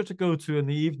tutor to go to in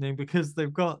the evening because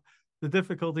they've got the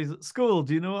difficulties at school.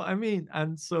 Do you know what I mean?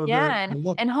 And so they're Yeah,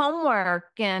 and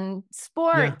homework and yeah.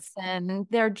 sports, and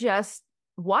they're just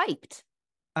wiped.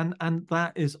 And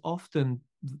that is often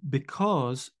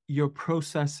because you're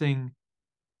processing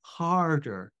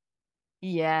harder,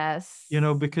 Yes.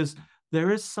 because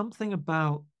there is something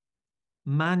about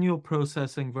manual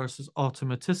processing versus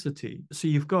automaticity. So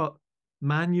you've got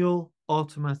manual,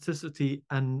 automaticity,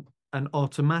 and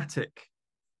automatic.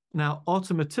 Now,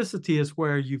 automaticity is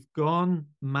where you've gone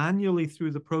manually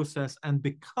through the process and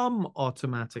become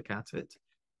automatic at it.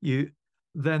 You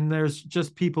Then there's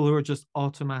just people who are just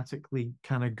automatically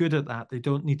kind of good at that. They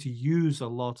don't need to use a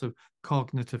lot of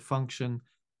cognitive function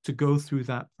to go through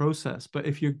that process. But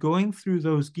if you're going through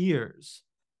those gears,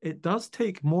 it does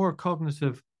take more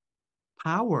cognitive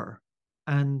power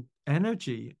and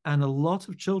energy. And a lot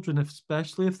of children,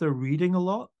 especially if they're reading a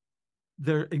lot,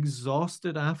 they're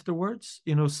exhausted afterwards.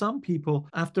 Some people,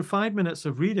 after 5 minutes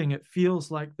of reading, it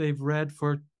feels like they've read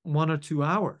for 1 or 2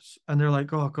 hours. And they're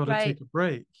like, oh, I've got to Right. take a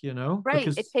break, Right.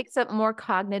 It because, takes up more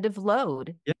cognitive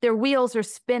load. yeah, Their wheels are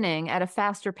spinning at a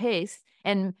faster pace,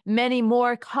 and many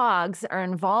more cogs are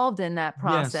involved in that yes,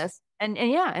 process. And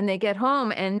yeah, and they get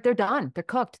home and they're done. They're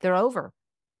cooked. They're over.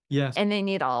 yes, And they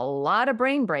need a lot of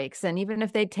brain breaks. And even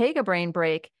if they take a brain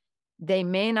break, they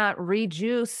may not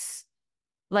rejuice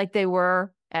like they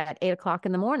were at 8 o'clock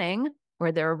in the morning,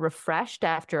 where they're refreshed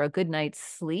after a good night's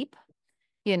sleep.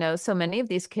 So many of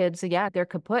these kids, yeah, they're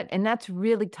kaput, and that's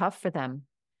really tough for them.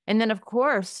 And then, of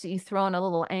course, you throw in a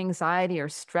little anxiety or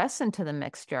stress into the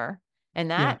mixture, and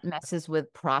yeah. that messes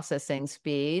with processing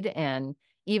speed and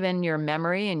even your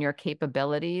memory and your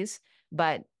capabilities.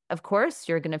 But of course,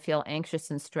 you're going to feel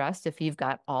anxious and stressed if you've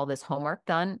got all this homework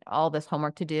done, all this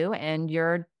homework to do, and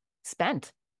you're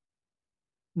spent.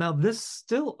 Now, this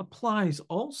still applies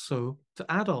also to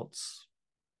adults.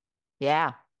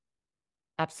 Yeah,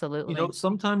 absolutely.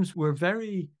 Sometimes we're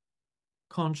very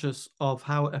conscious of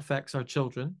how it affects our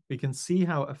children. We can see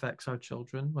how it affects our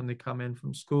children when they come in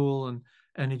from school and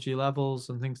energy levels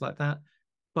and things like that.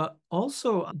 But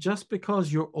also, just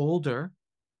because you're older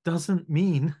doesn't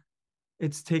mean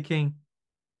it's taking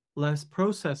less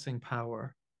processing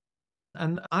power.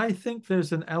 And I think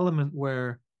there's an element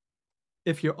where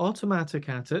if you're automatic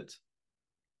at it,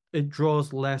 it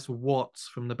draws less watts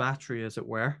from the battery, as it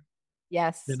were, you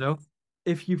Yes. know?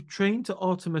 if you've trained to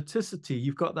automaticity,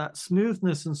 you've got that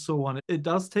smoothness and so on. It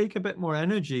does take a bit more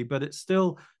energy, but it's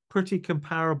still pretty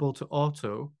comparable to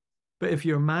auto. But if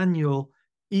you're manual,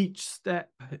 each step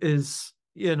is,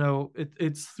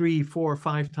 it's 3, 4,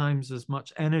 5 times as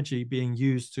much energy being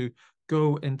used to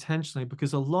go intentionally,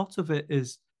 because a lot of it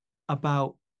is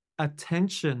about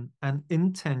attention and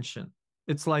intention.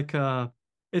 It's like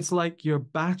your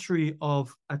battery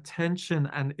of attention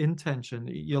and intention.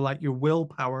 You're like your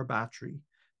willpower battery.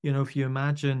 If you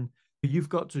imagine you've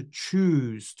got to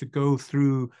choose to go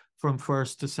through from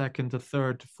first to second to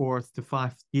third to fourth to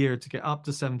fifth gear to get up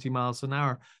to 70 miles an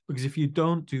hour. Because if you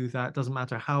don't do that, it doesn't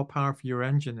matter how powerful your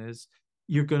engine is,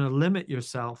 you're going to limit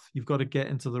yourself. You've got to get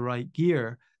into the right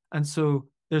gear. And so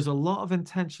there's a lot of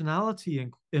intentionality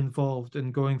involved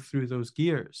in going through those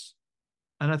gears.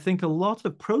 And I think a lot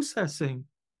of processing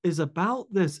is about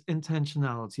this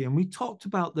intentionality. And we talked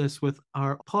about this with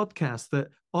our podcast, that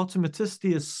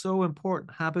automaticity is so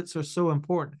important. Habits are so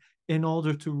important in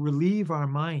order to relieve our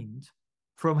mind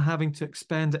from having to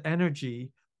expend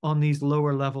energy on these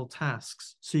lower level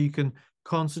tasks. So you can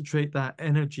concentrate that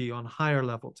energy on higher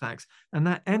level tasks. And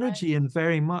that energy in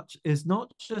very much is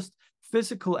not just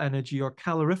physical energy or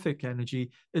calorific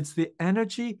energy, it's the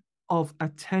energy of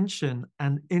attention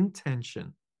and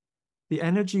intention, the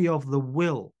energy of the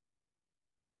will.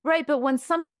 Right. But when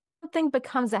something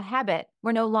becomes a habit,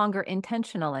 we're no longer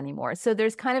intentional anymore. So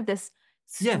there's kind of this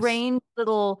strange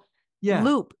little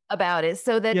loop about it.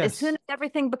 So that as soon as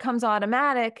everything becomes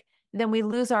automatic, then we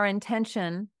lose our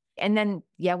intention. And then,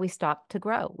 we stop to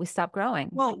grow. We stop growing.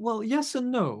 Well, yes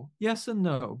and no. Yes and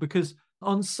no. Because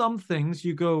on some things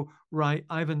you go, right,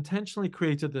 I've intentionally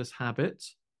created this habit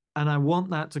and I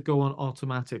want that to go on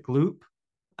automatic loop.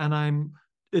 And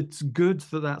it's good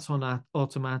that that's on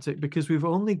automatic, because we've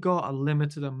only got a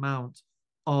limited amount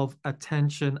of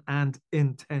attention and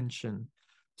intention.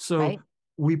 So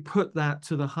we put that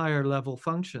to the higher level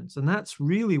functions. And that's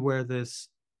really where this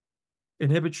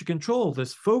inhibitory control,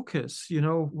 this focus,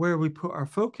 where we put our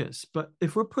focus. But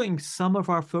if we're putting some of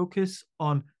our focus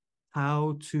on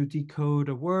how to decode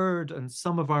a word, and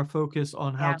some of our focus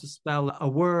on how to spell a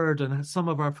word, and some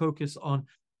of our focus on,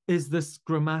 is this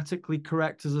grammatically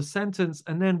correct as a sentence?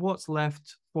 And then what's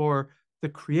left for the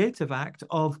creative act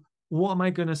of, what am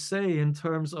I going to say in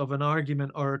terms of an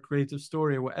argument or a creative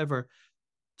story or whatever?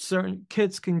 Certain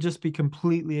kids can just be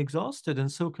completely exhausted,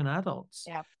 and so can adults.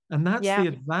 And that's the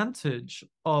advantage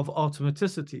of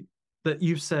automaticity that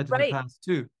you've said in the past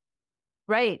too.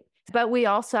 Right. But we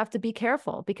also have to be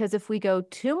careful, because if we go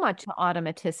too much to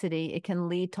automaticity, it can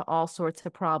lead to all sorts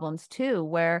of problems too,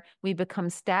 where we become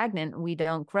stagnant, we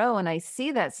don't grow. And I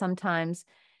see that sometimes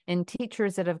in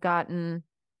teachers that have gotten,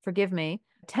 forgive me,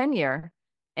 tenure,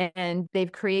 and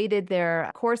they've created their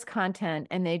course content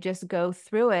and they just go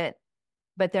through it,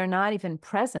 but they're not even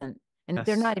present. And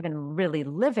they're not even really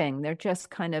living. They're just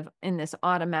kind of in this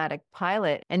automatic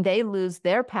pilot, and they lose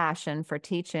their passion for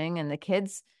teaching, and the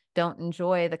kids don't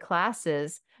enjoy the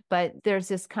classes. But there's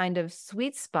this kind of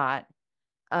sweet spot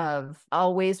of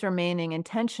always remaining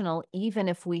intentional, even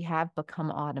if we have become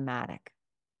automatic.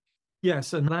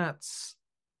 Yes, and that's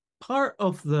part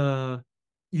of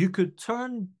you could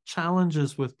turn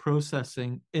challenges with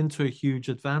processing into a huge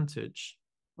advantage.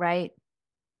 Right.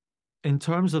 In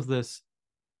terms of this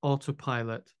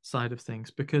autopilot side of things,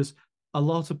 because a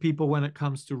lot of people, when it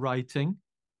comes to writing,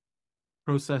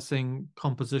 processing,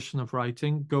 composition of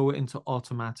writing, go into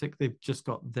automatic. They've just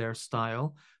got their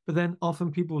style. But then often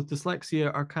people with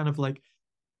dyslexia are kind of like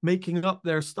making up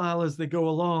their style as they go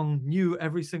along, new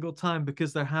every single time,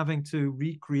 because they're having to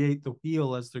recreate the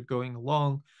wheel as they're going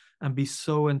along and be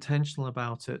so intentional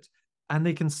about it. And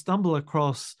they can stumble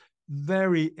across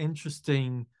very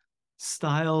interesting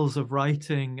styles of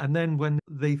writing. And then when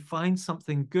they find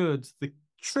something good, the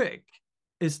trick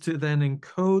is to then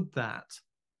encode that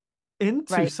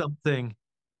into something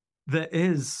that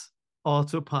is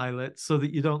autopilot, so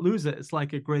that you don't lose it. It's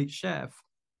like a great chef.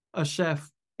 A chef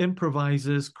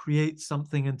improvises, creates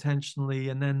something intentionally,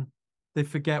 and then they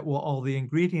forget what all the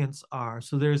ingredients are.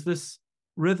 So there's this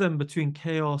rhythm between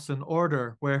chaos and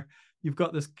order, where you've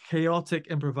got this chaotic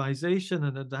improvisation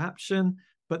and adaptation,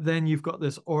 but then you've got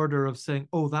this order of saying,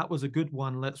 oh, that was a good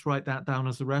one, let's write that down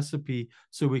as a recipe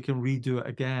so we can redo it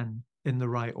again in the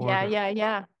right order.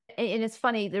 Yeah. And it's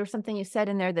funny, there was something you said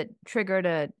in there that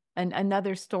triggered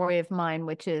another story of mine,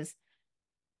 which is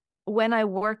when I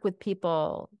work with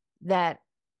people that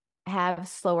have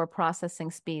slower processing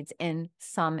speeds in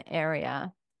some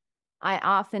area, I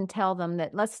often tell them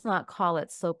that let's not call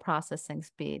it slow processing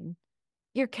speed.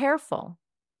 You're careful.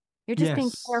 You're just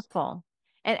being careful.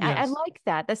 And I Yes. like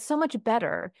that. That's so much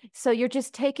better. So you're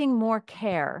just taking more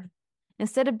care.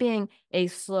 Instead of being a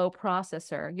slow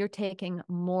processor, you're taking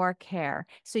more care.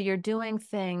 So you're doing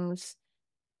things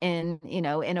in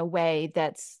a way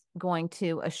that's going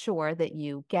to assure that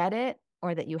you get it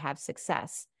or that you have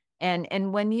success.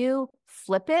 And when you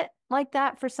flip it like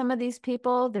that for some of these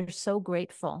people, they're so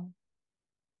grateful.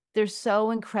 They're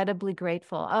so incredibly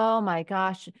grateful. Oh my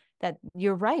gosh, that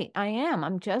you're right. I am.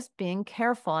 I'm just being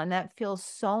careful. And that feels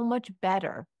so much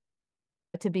better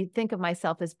to think of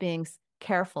myself as being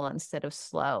careful instead of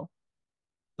slow.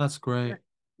 That's great.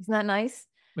 Isn't that nice?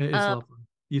 It is Um, lovely.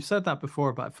 You've said that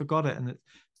before, but I forgot it. And it's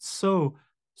so,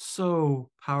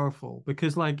 so powerful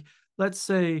because, like, let's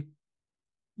say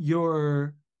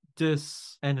you're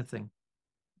anything,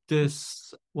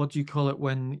 what do you call it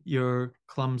when you're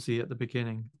clumsy at the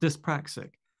beginning?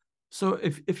 Dyspraxic. So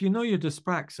if you know you're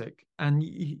dyspraxic and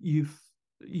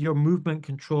your movement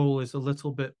control is a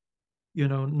little bit,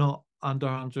 not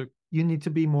under, you need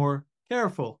to be more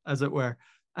careful, as it were.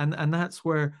 And that's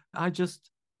where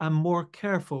I'm more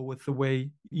careful with the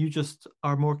way you just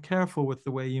are more careful with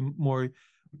the way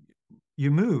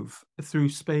you move through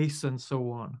space and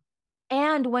so on.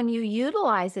 and when you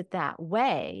utilize it that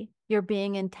way, you're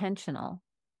being intentional.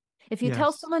 If you tell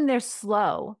Yes. someone they're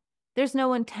slow, there's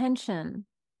no intention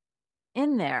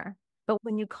in there. But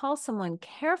when you call someone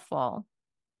careful,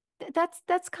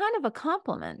 that's kind of a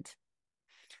compliment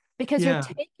because you're Yeah.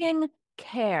 taking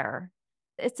care.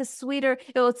 It's a sweeter,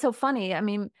 it's so funny. I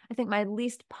mean, I think my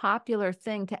least popular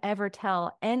thing to ever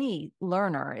tell any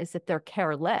learner is that they're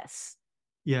careless.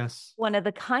 Yes. One of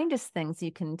the kindest things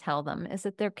you can tell them is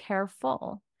that they're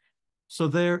careful. So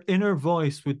their inner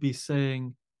voice would be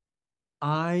saying,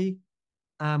 I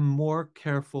am more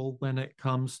careful when it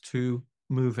comes to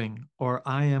moving, or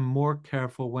I am more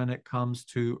careful when it comes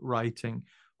to writing,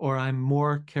 or I'm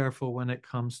more careful when it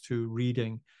comes to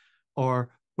reading,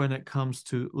 or when it comes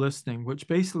to listening, which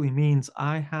basically means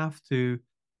I have to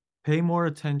pay more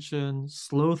attention,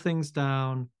 slow things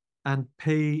down, and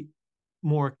pay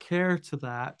more care to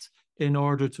that in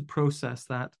order to process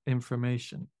that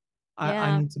information. I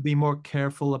Yeah. need to be more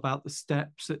careful about the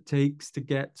steps it takes to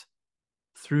get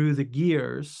through the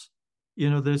gears.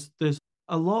 There's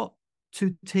a lot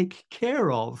to take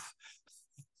care of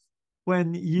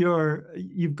when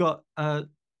you've got a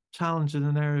challenge in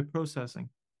an area of processing.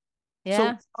 So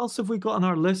Yeah. what else have we got on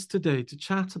our list today to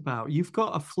chat about? You've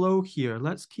got a flow here.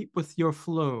 Let's keep with your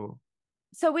flow.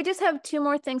 So we just have two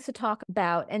more things to talk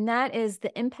about, and that is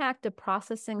the impact of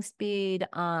processing speed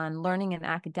on learning and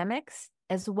academics,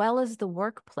 as well as the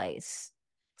workplace.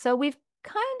 So we've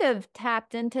kind of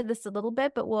tapped into this a little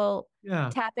bit, but we'll Yeah,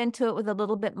 tap into it with a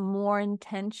little bit more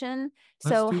intention.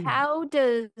 let's So do that. how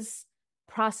does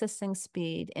processing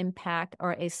speed impact,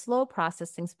 or a slow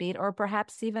processing speed, or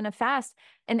perhaps even a fast,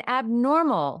 an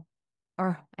abnormal,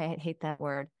 or I hate that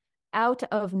word, out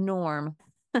of norm?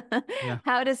 Yeah.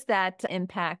 How does that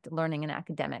impact learning and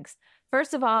academics?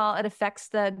 First of all, it affects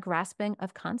the grasping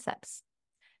of concepts.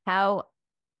 How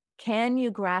can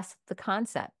you grasp the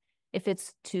concept? If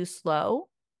it's too slow,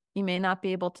 you may not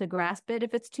be able to grasp it.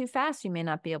 If it's too fast, you may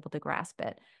not be able to grasp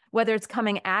it. Whether it's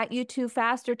coming at you too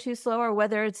fast or too slow, or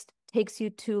whether it takes you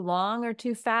too long or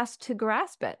too fast to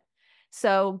grasp it.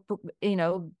 So,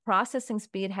 processing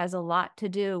speed has a lot to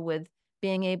do with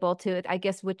being able to, I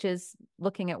guess, which is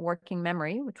looking at working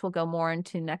memory, which we'll go more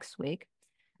into next week,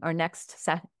 our next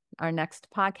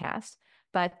podcast.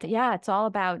 But yeah, it's all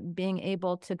about being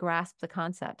able to grasp the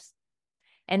concepts.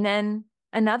 And then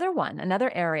another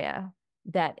area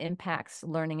that impacts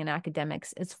learning and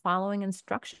academics is following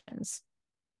instructions.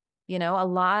 A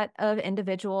lot of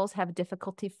individuals have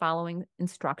difficulty following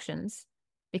instructions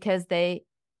because they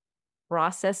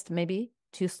processed maybe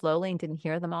too slowly and didn't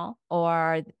hear them all,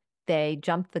 or they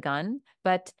jumped the gun.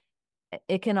 But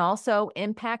it can also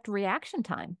impact reaction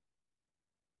time.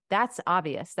 That's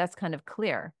obvious. That's kind of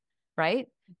clear, right?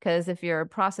 Because if you're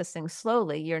processing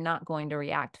slowly, you're not going to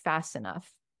react fast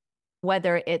enough.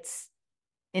 Whether it's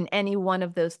in any one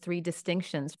of those three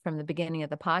distinctions from the beginning of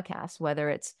the podcast, whether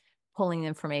it's pulling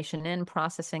information in,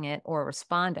 processing it, or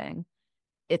responding,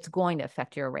 it's going to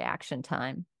affect your reaction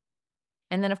time.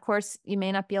 And then, of course, you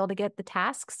may not be able to get the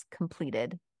tasks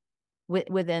completed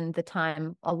within the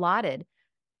time allotted.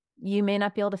 You may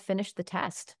not be able to finish the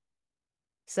test.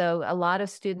 So a lot of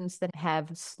students that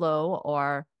have slow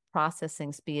or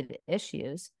processing speed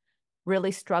issues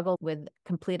really struggle with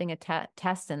completing a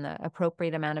test in the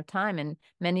appropriate amount of time. And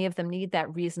many of them need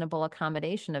that reasonable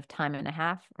accommodation of time and a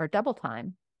half or double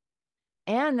time.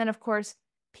 And then, of course,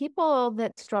 people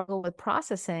that struggle with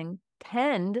processing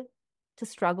tend to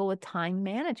struggle with time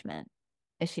management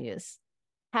issues.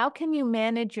 how can you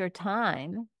manage your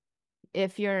time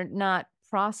if you're not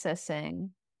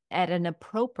processing at an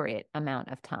appropriate amount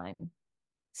of time?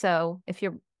 So if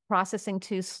you're processing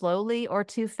too slowly or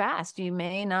too fast, you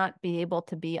may not be able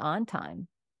to be on time,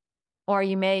 or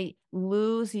you may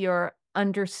lose your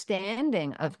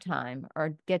understanding of time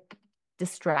or get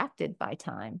distracted by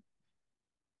time.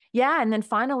 Yeah. And then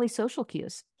finally, social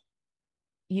cues.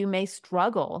 You may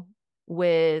struggle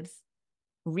with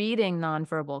reading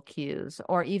nonverbal cues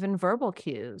or even verbal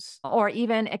cues, or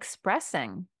even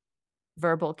expressing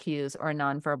verbal cues or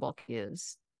nonverbal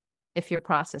cues if your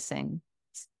processing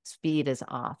speed is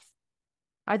off.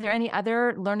 Are there any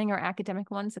other learning or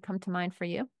academic ones that come to mind for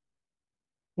you?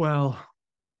 Well,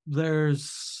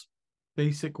 there's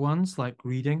basic ones like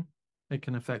reading. It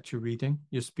can affect your reading,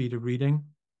 your speed of reading.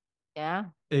 Yeah.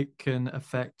 It can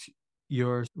affect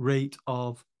your rate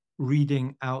of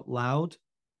reading out loud.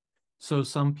 So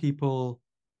some people,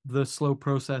 the slow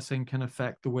processing can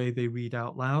affect the way they read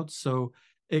out loud. So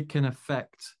it can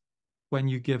affect when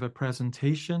you give a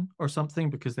presentation or something,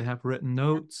 because they have written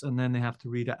notes and then they have to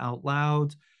read it out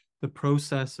loud. The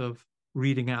process of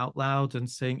reading it out loud and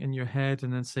saying it in your head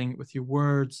and then saying it with your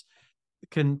words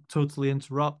can totally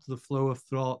interrupt the flow of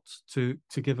thought to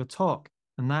give a talk.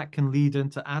 And that can lead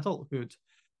into adulthood.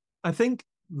 I think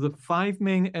the 5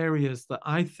 main areas that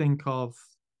I think of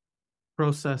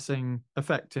processing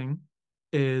affecting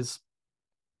is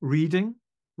reading,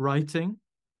 writing,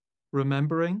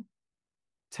 remembering,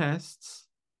 tests,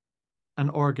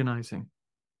 and organizing.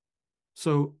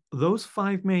 So those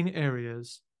 5 main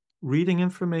areas, reading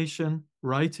information,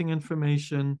 writing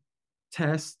information,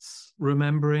 tests,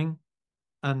 remembering,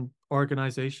 and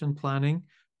organization, planning,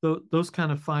 those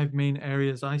kind of 5 main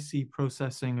areas I see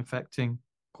processing affecting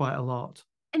quite a lot.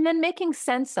 And then making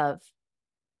sense of,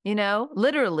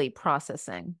 literally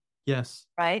processing. Yes.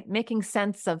 Right? Making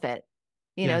sense of it.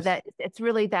 Yes. That it's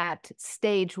really that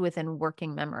stage within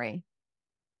working memory.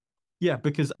 Yeah,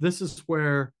 because this is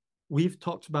where we've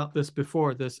talked about this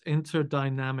before, this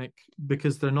interdynamic,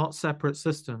 because they're not separate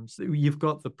systems. You've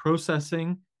got the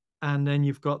processing, and then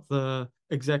you've got the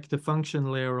executive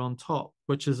function layer on top,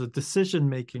 which is a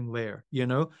decision-making layer,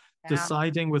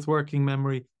 deciding with working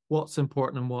memory what's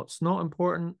important and what's not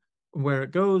important, where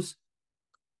it goes.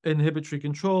 Inhibitory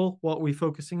control, what we're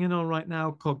focusing in on right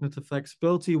now, cognitive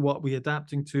flexibility, what we're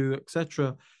adapting to,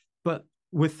 etc. But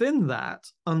within that,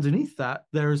 underneath that,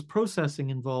 there is processing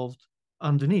involved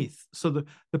underneath. So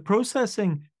the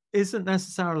processing isn't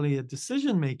necessarily a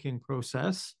decision-making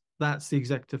process. That's the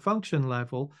executive function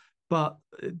level, but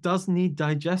it does need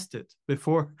digested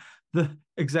before the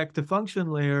executive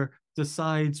function layer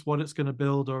decides what it's going to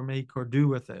build or make or do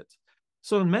with it.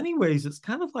 So in many ways, it's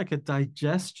kind of like a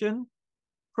digestion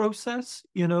process.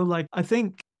 Like I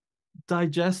think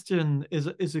digestion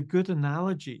is a good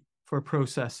analogy for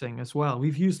processing as well.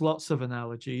 We've used lots of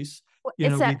analogies.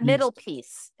 It's that middle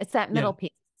piece. It's that middle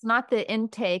piece. It's not the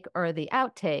intake or the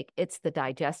outtake. It's the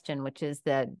digestion, which is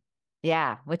the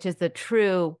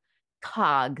true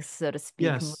cog, so to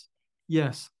speak.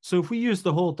 Yes. So if we use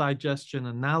the whole digestion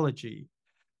analogy,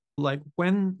 like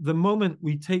when the moment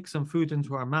we take some food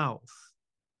into our mouth,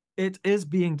 it is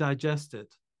being digested.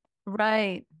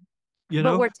 Right.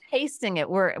 But we're tasting it.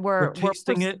 We're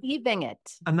tasting perceiving it.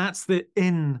 And that's the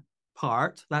in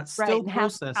part. That's still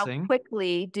processing. How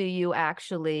quickly do you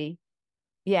actually,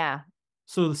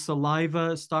 So the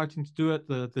saliva is starting to do it,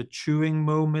 the chewing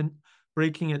moment,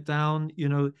 breaking it down,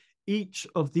 each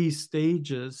of these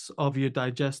stages of your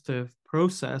digestive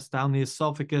process, down the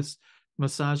esophagus,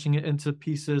 massaging it into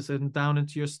pieces and down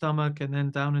into your stomach, and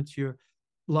then down into your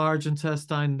large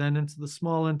intestine, then into the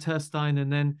small intestine,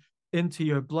 and then into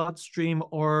your bloodstream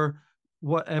or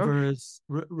whatever is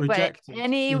rejected. But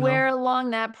anywhere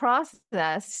along that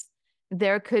process,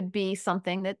 there could be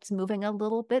something that's moving a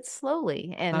little bit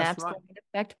slowly, and that's going to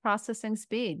affect processing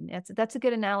speed. That's a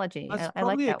good analogy. That's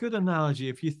probably a good analogy.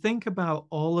 If you think about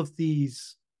all of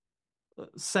these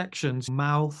sections,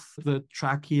 mouth, the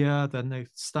trachea, then the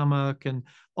stomach, and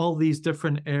all these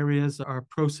different areas are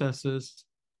processes,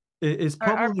 is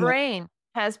probably our brain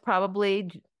has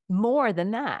probably more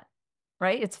than that,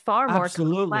 right? It's far more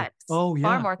complex. Oh, yeah.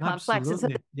 Far more complex.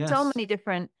 So many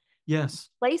different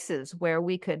places where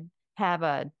we could have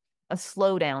a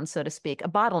slowdown, so to speak, a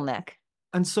bottleneck.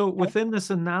 And so within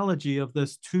this analogy of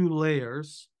this 2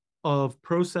 layers of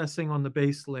processing on the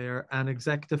base layer and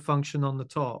executive function on the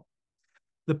top,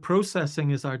 the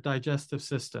processing is our digestive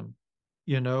system.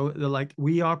 Like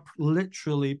we are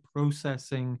literally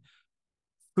processing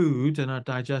food in our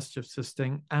digestive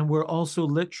system, and we're also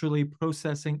literally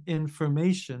processing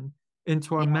information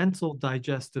into our mental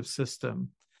digestive system,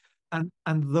 and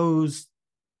those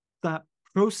that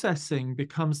processing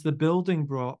becomes the building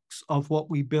blocks of what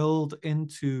we build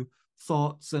into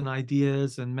thoughts and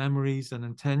ideas and memories and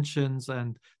intentions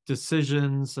and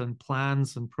decisions and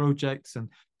plans and projects and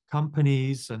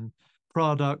companies and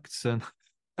products and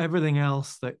everything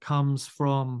else that comes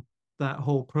from that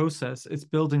whole process. It's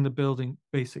building the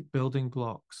basic building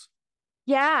blocks.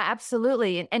 Yeah,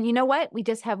 absolutely. And you know what? We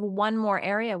just have one more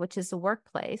area, which is the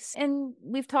workplace. And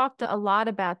we've talked a lot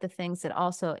about the things that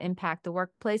also impact the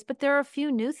workplace, but there are a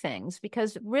few new things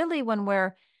because really when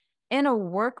we're in a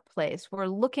workplace, we're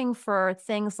looking for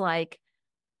things like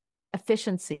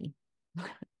efficiency.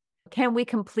 Can we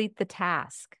complete the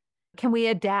task? Can we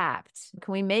adapt?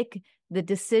 Can we make the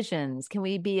decisions? Can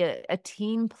we be a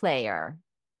team player?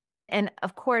 And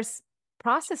of course,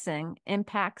 processing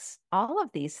impacts all of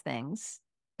these things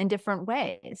in different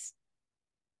ways.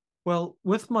 Well,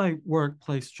 with my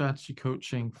workplace strategy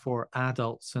coaching for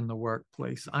adults in the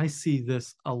workplace, I see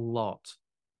this a lot.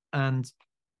 And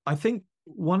I think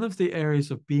one of the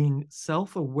areas of being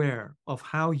self-aware of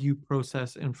how you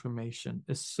process information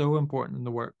is so important in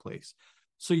the workplace.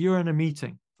 So you're in a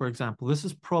meeting, for example. This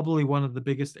is probably one of the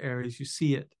biggest areas you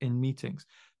see it in meetings,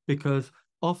 because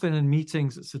often in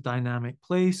meetings, it's a dynamic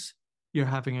place. You're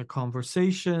having a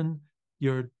conversation,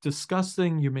 you're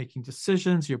discussing, you're making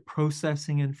decisions, you're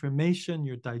processing information,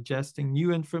 you're digesting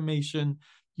new information,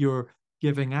 you're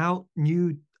giving out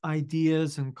new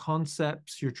ideas and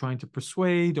concepts, you're trying to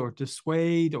persuade or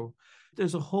dissuade, or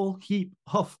there's a whole heap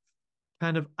of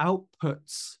kind of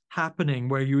outputs happening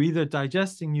where you're either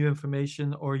digesting new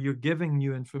information or you're giving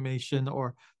new information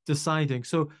or deciding.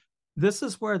 So this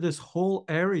is where this whole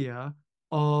area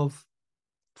of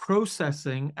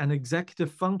processing and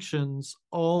executive functions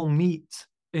all meet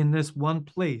in this one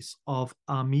place of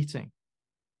a meeting.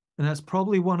 And that's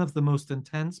probably one of the most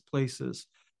intense places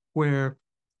where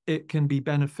it can be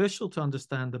beneficial to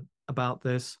understand about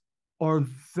this, or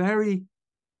very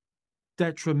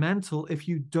detrimental if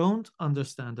you don't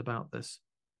understand about this.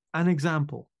 An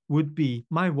example would be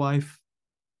my wife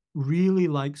really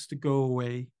likes to go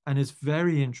away and is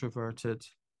very introverted.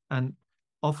 And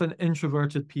often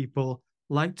introverted people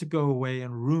like to go away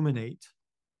and ruminate,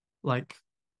 like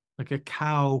a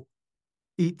cow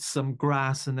eats some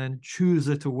grass and then chews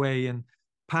it away and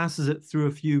passes it through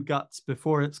a few guts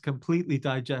before it's completely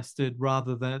digested,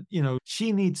 rather than,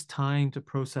 she needs time to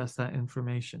process that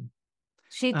information.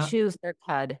 She chews their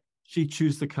cud. She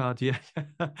chews the cud, yeah.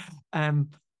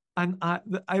 And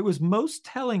I was most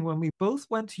telling when we both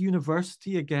went to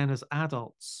university again as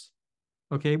adults.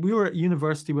 Okay, we were at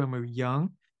university when we were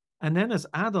young. And then as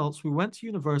adults, we went to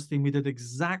university and we did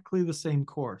exactly the same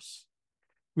course.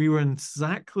 We were in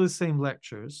exactly the same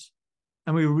lectures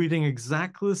and we were reading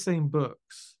exactly the same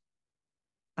books.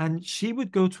 And she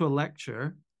would go to a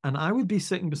lecture and I would be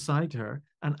sitting beside her.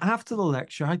 And after the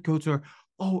lecture, I'd go to her,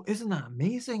 "Oh, isn't that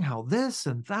amazing how this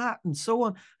and that and so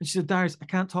on?" And she said, "Darius, I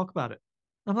can't talk about it."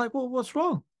 I'm like, "Well, what's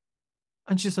wrong?"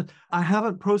 And she said, "I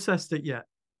haven't processed it yet."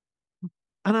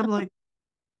 And I'm like,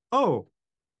 "Oh,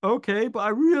 okay, but I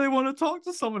really want to talk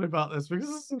to someone about this because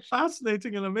this is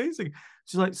fascinating and amazing."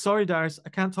 She's like, "Sorry, Darius, I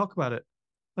can't talk about it."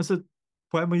 I said,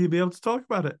 "When will you be able to talk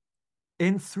about it?"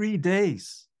 "In 3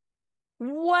 days."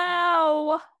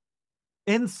 Wow.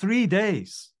 In 3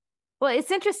 days. Well, it's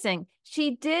interesting.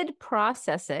 She did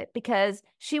process it because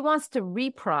she wants to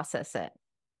reprocess it.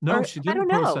 No, she didn't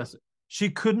process it.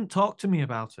 She couldn't talk to me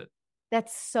about it.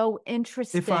 That's so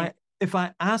interesting. If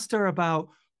I asked her about,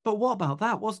 "But what about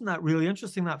that? Wasn't that really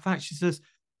interesting, that fact?" She says,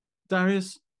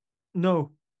 "Darius,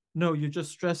 no, you're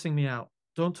just stressing me out.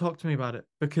 Don't talk to me about it."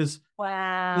 Because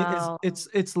wow,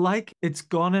 it's like it's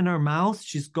gone in her mouth.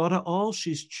 She's got it all.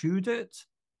 She's chewed it,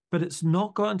 but it's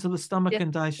not got into the stomach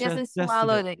and digested. She hasn't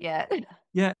swallowed it yet.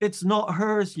 Yeah, it's not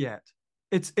hers yet.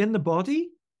 It's in the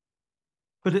body,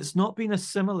 but it's not been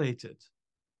assimilated.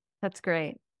 That's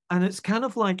great. And it's kind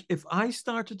of like if I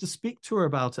started to speak to her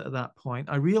about it at that point,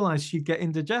 I realized she'd get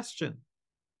indigestion.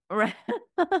 Right.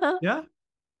 Yeah.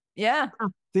 Yeah.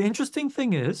 The interesting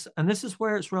thing is, and this is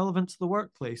where it's relevant to the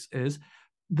workplace, is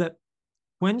that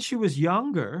when she was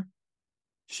younger,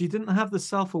 she didn't have the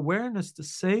self-awareness to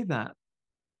say that.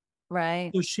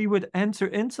 Right. So she would enter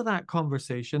into that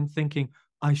conversation thinking,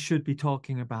 "I should be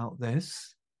talking about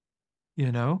this,"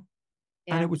 Yeah.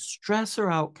 And it would stress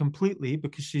her out completely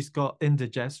because she's got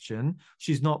indigestion.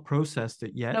 She's not processed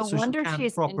it yet. No so wonder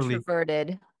she's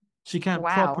introverted. She can't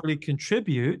properly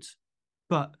contribute.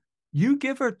 But you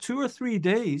give her 2 or 3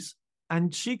 days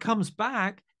and she comes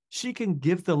back, she can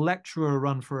give the lecturer a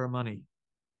run for her money.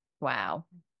 Wow.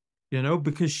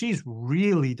 Because she's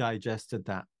really digested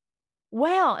that.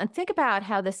 Well, and think about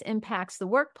how this impacts the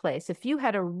workplace. If you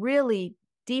had a really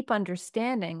deep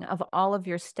understanding of all of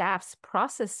your staff's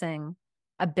processing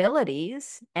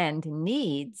abilities and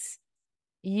needs,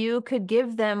 you could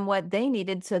give them what they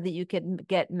needed so that you could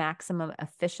get maximum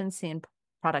efficiency and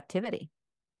productivity.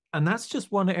 And that's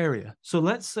just one area. So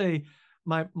let's say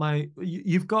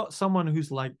you've got someone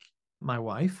who's like my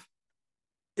wife.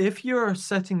 If you're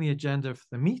setting the agenda for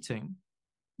the meeting,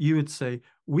 you would say,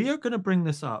 we are going to bring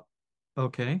this up,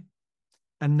 okay?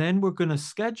 And then we're going to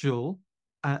schedule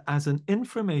as an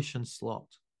information slot,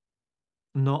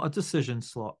 not a decision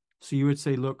slot. So you would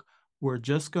say, look, we're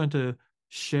just going to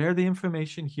share the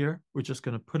information here. We're just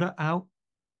going to put it out.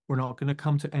 We're not going to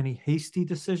come to any hasty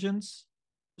decisions.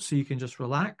 So you can just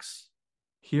relax.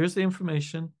 Here's the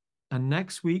information. And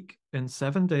next week, in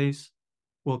 7 days,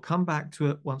 we'll come back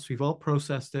to it once we've all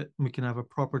processed it and we can have a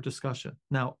proper discussion.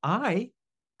 Now, I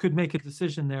could make a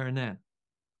decision there and then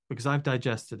because I've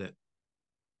digested it.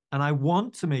 And I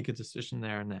want to make a decision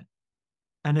there and then.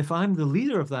 And if I'm the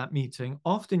leader of that meeting,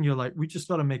 often you're like, we just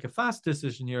got to make a fast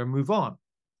decision here and move on.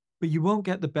 But you won't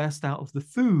get the best out of the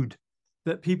food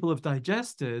that people have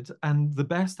digested and the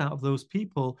best out of those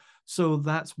people. So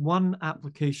that's one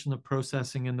application of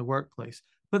processing in the workplace.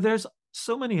 But there's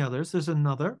so many others. There's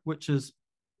another, which is,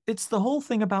 it's the whole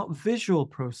thing about visual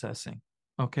processing.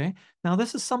 Okay. Now,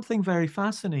 this is something very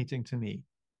fascinating to me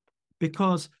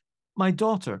because my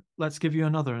daughter, let's give you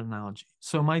another analogy.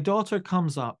 So my daughter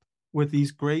comes up with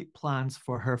these great plans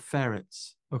for her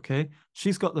ferrets. Okay.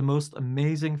 She's got the most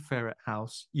amazing ferret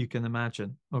house you can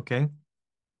imagine. Okay.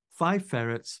 5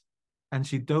 ferrets, and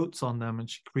she dotes on them and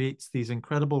she creates these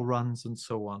incredible runs and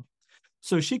so on.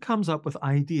 So she comes up with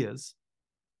ideas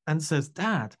and says,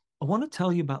 Dad, I want to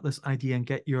tell you about this idea and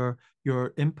get your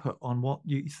input on what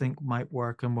you think might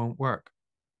work and won't work.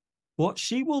 What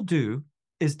she will do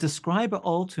is describe it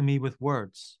all to me with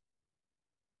words.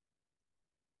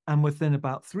 And within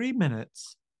about 3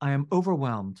 minutes, I am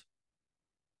overwhelmed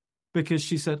because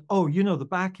she said, oh, you know, the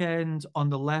back end on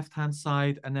the left-hand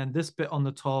side, and then this bit on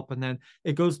the top, and then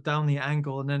it goes down the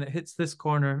angle, and then it hits this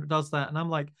corner, does that. And I'm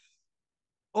like,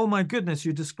 oh my goodness,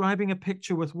 you're describing a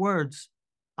picture with words.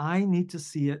 I need to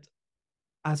see it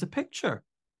as a picture,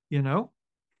 you know?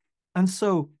 And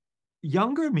so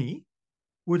younger me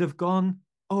would have gone,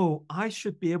 oh, I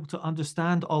should be able to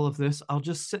understand all of this. I'll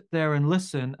just sit there and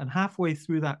listen. And halfway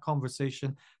through that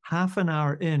conversation, half an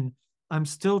hour in, I'm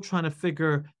still trying to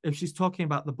figure if she's talking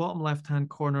about the bottom left-hand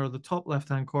corner or the top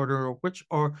left-hand corner or which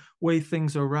or way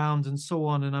things are round and so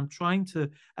on. And I'm trying to,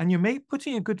 and you're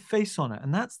putting a good face on it.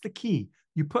 And that's the key.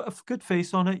 You put a good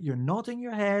face on it. You're nodding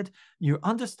your head. You're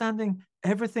understanding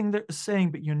everything they're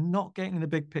saying, but you're not getting the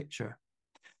big picture.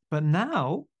 But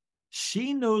now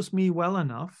she knows me well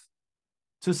enough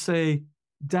to say,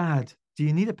 Dad, do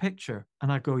you need a picture?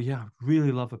 And I go, yeah, I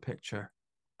really love a picture.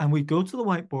 And we go to the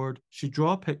whiteboard, she'd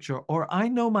draw a picture, or I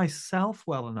know myself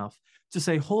well enough to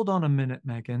say, hold on a minute,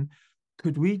 Megan,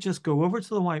 could we just go over to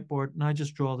the whiteboard and I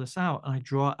just draw this out? And I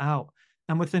draw it out.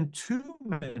 And within 2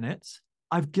 minutes,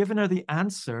 I've given her the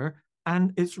answer,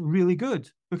 and it's really good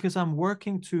because I'm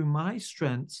working to my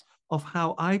strengths of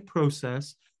how I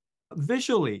process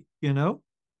visually, you know,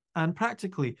 and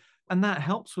practically. And that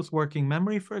helps with working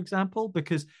memory, for example,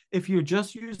 because if you're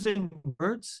just using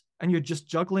words and you're just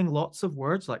juggling lots of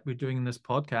words, like we're doing in this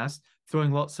podcast,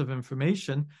 throwing lots of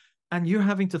information, and you're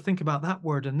having to think about that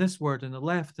word and this word and the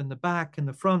left and the back and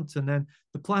the front, and then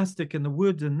the plastic and the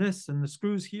wood and this and the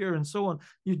screws here and so on,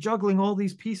 you're juggling all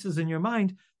these pieces in your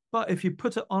mind. But if you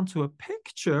put it onto a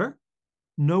picture,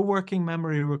 no working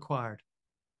memory required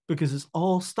because it's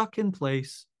all stuck in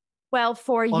place. Well,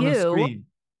 for on you, a screen.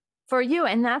 For you.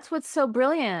 And that's what's so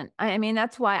brilliant. I mean,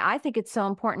 that's why I think it's so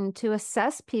important to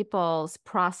assess people's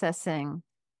processing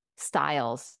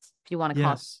styles, if you want to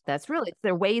call it. That's really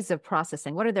their ways of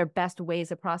processing. What are their best ways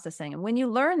of processing? And when you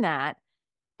learn that,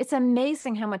 it's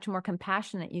amazing how much more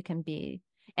compassionate you can be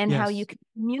and how you can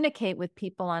communicate with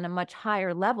people on a much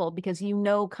higher level because you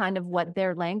know kind of what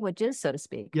their language is, so to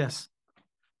speak. Yes.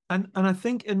 And I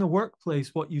think in the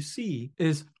workplace, what you see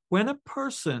is when a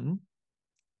person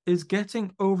is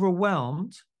getting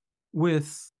overwhelmed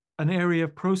with an area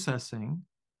of processing,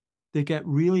 they get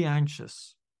really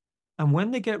anxious. And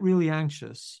when they get really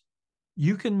anxious,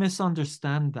 you can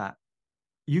misunderstand that.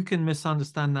 You can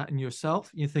misunderstand that in yourself.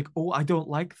 You think, oh, I don't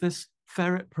like this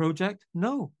ferret project.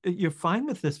 No, you're fine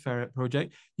with this ferret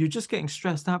project. You're just getting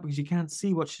stressed out because you can't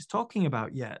see what she's talking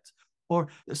about yet. Or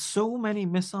so many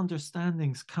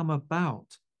misunderstandings come about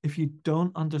if you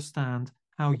don't understand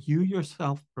how you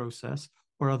yourself process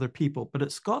or other people. But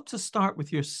it's got to start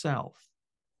with yourself,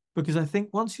 because I think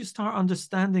once you start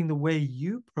understanding the way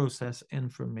you process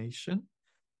information,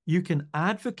 you can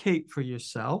advocate for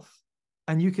yourself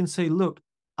And you can say, look,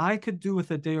 I could do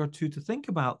with a day or two to think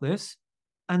about this.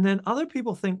 And then other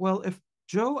people think, well, if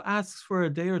Joe asks for a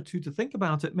day or two to think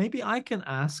about it, maybe I can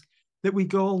ask that we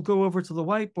go over to the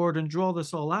whiteboard and draw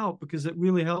this all out, because it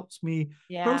really helps me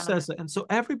process it. And so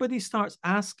everybody starts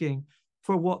asking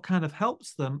for what kind of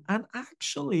helps them. And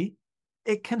actually,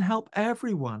 it can help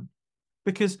everyone,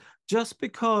 because just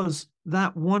because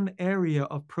that one area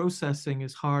of processing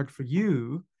is hard for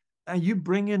you, and you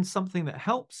bring in something that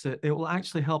helps it, it will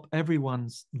actually help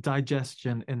everyone's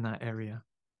digestion in that area.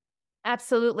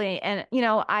 Absolutely. And,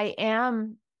 I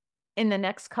am in the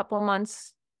next couple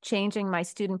months changing my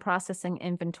student processing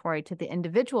inventory to the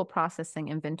individual processing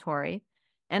inventory.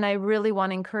 And I really want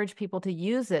to encourage people to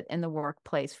use it in the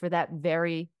workplace for that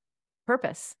very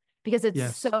purpose, because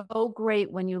it's so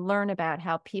great when you learn about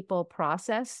how people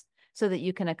process so that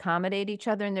you can accommodate each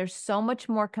other. And there's so much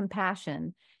more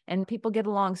compassion, and people get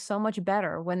along so much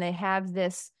better when they have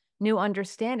this new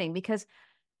understanding, because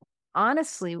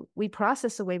honestly, we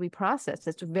process the way we process.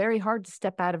 It's very hard to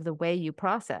step out of the way you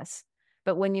process.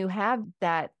 But when you have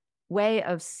that way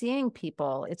of seeing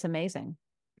people, it's amazing.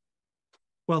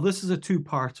 Well, this is a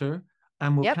two-parter,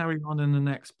 and we'll carry on in the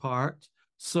next part.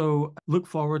 So look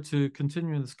forward to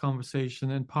continuing this conversation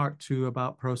in part 2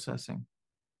 about processing.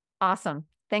 Awesome.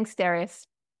 Thanks, Darius.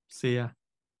 See ya.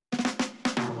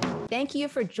 Thank you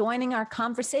for joining our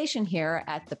conversation here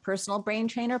at the Personal Brain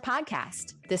Trainer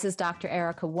Podcast. This is Dr.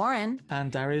 Erica Warren.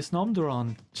 And Darius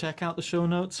Nomduron. Check out the show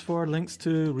notes for links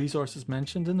to resources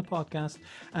mentioned in the podcast.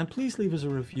 And please leave us a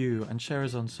review and share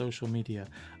us on social media.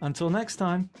 Until next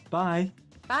time, bye.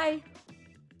 Bye.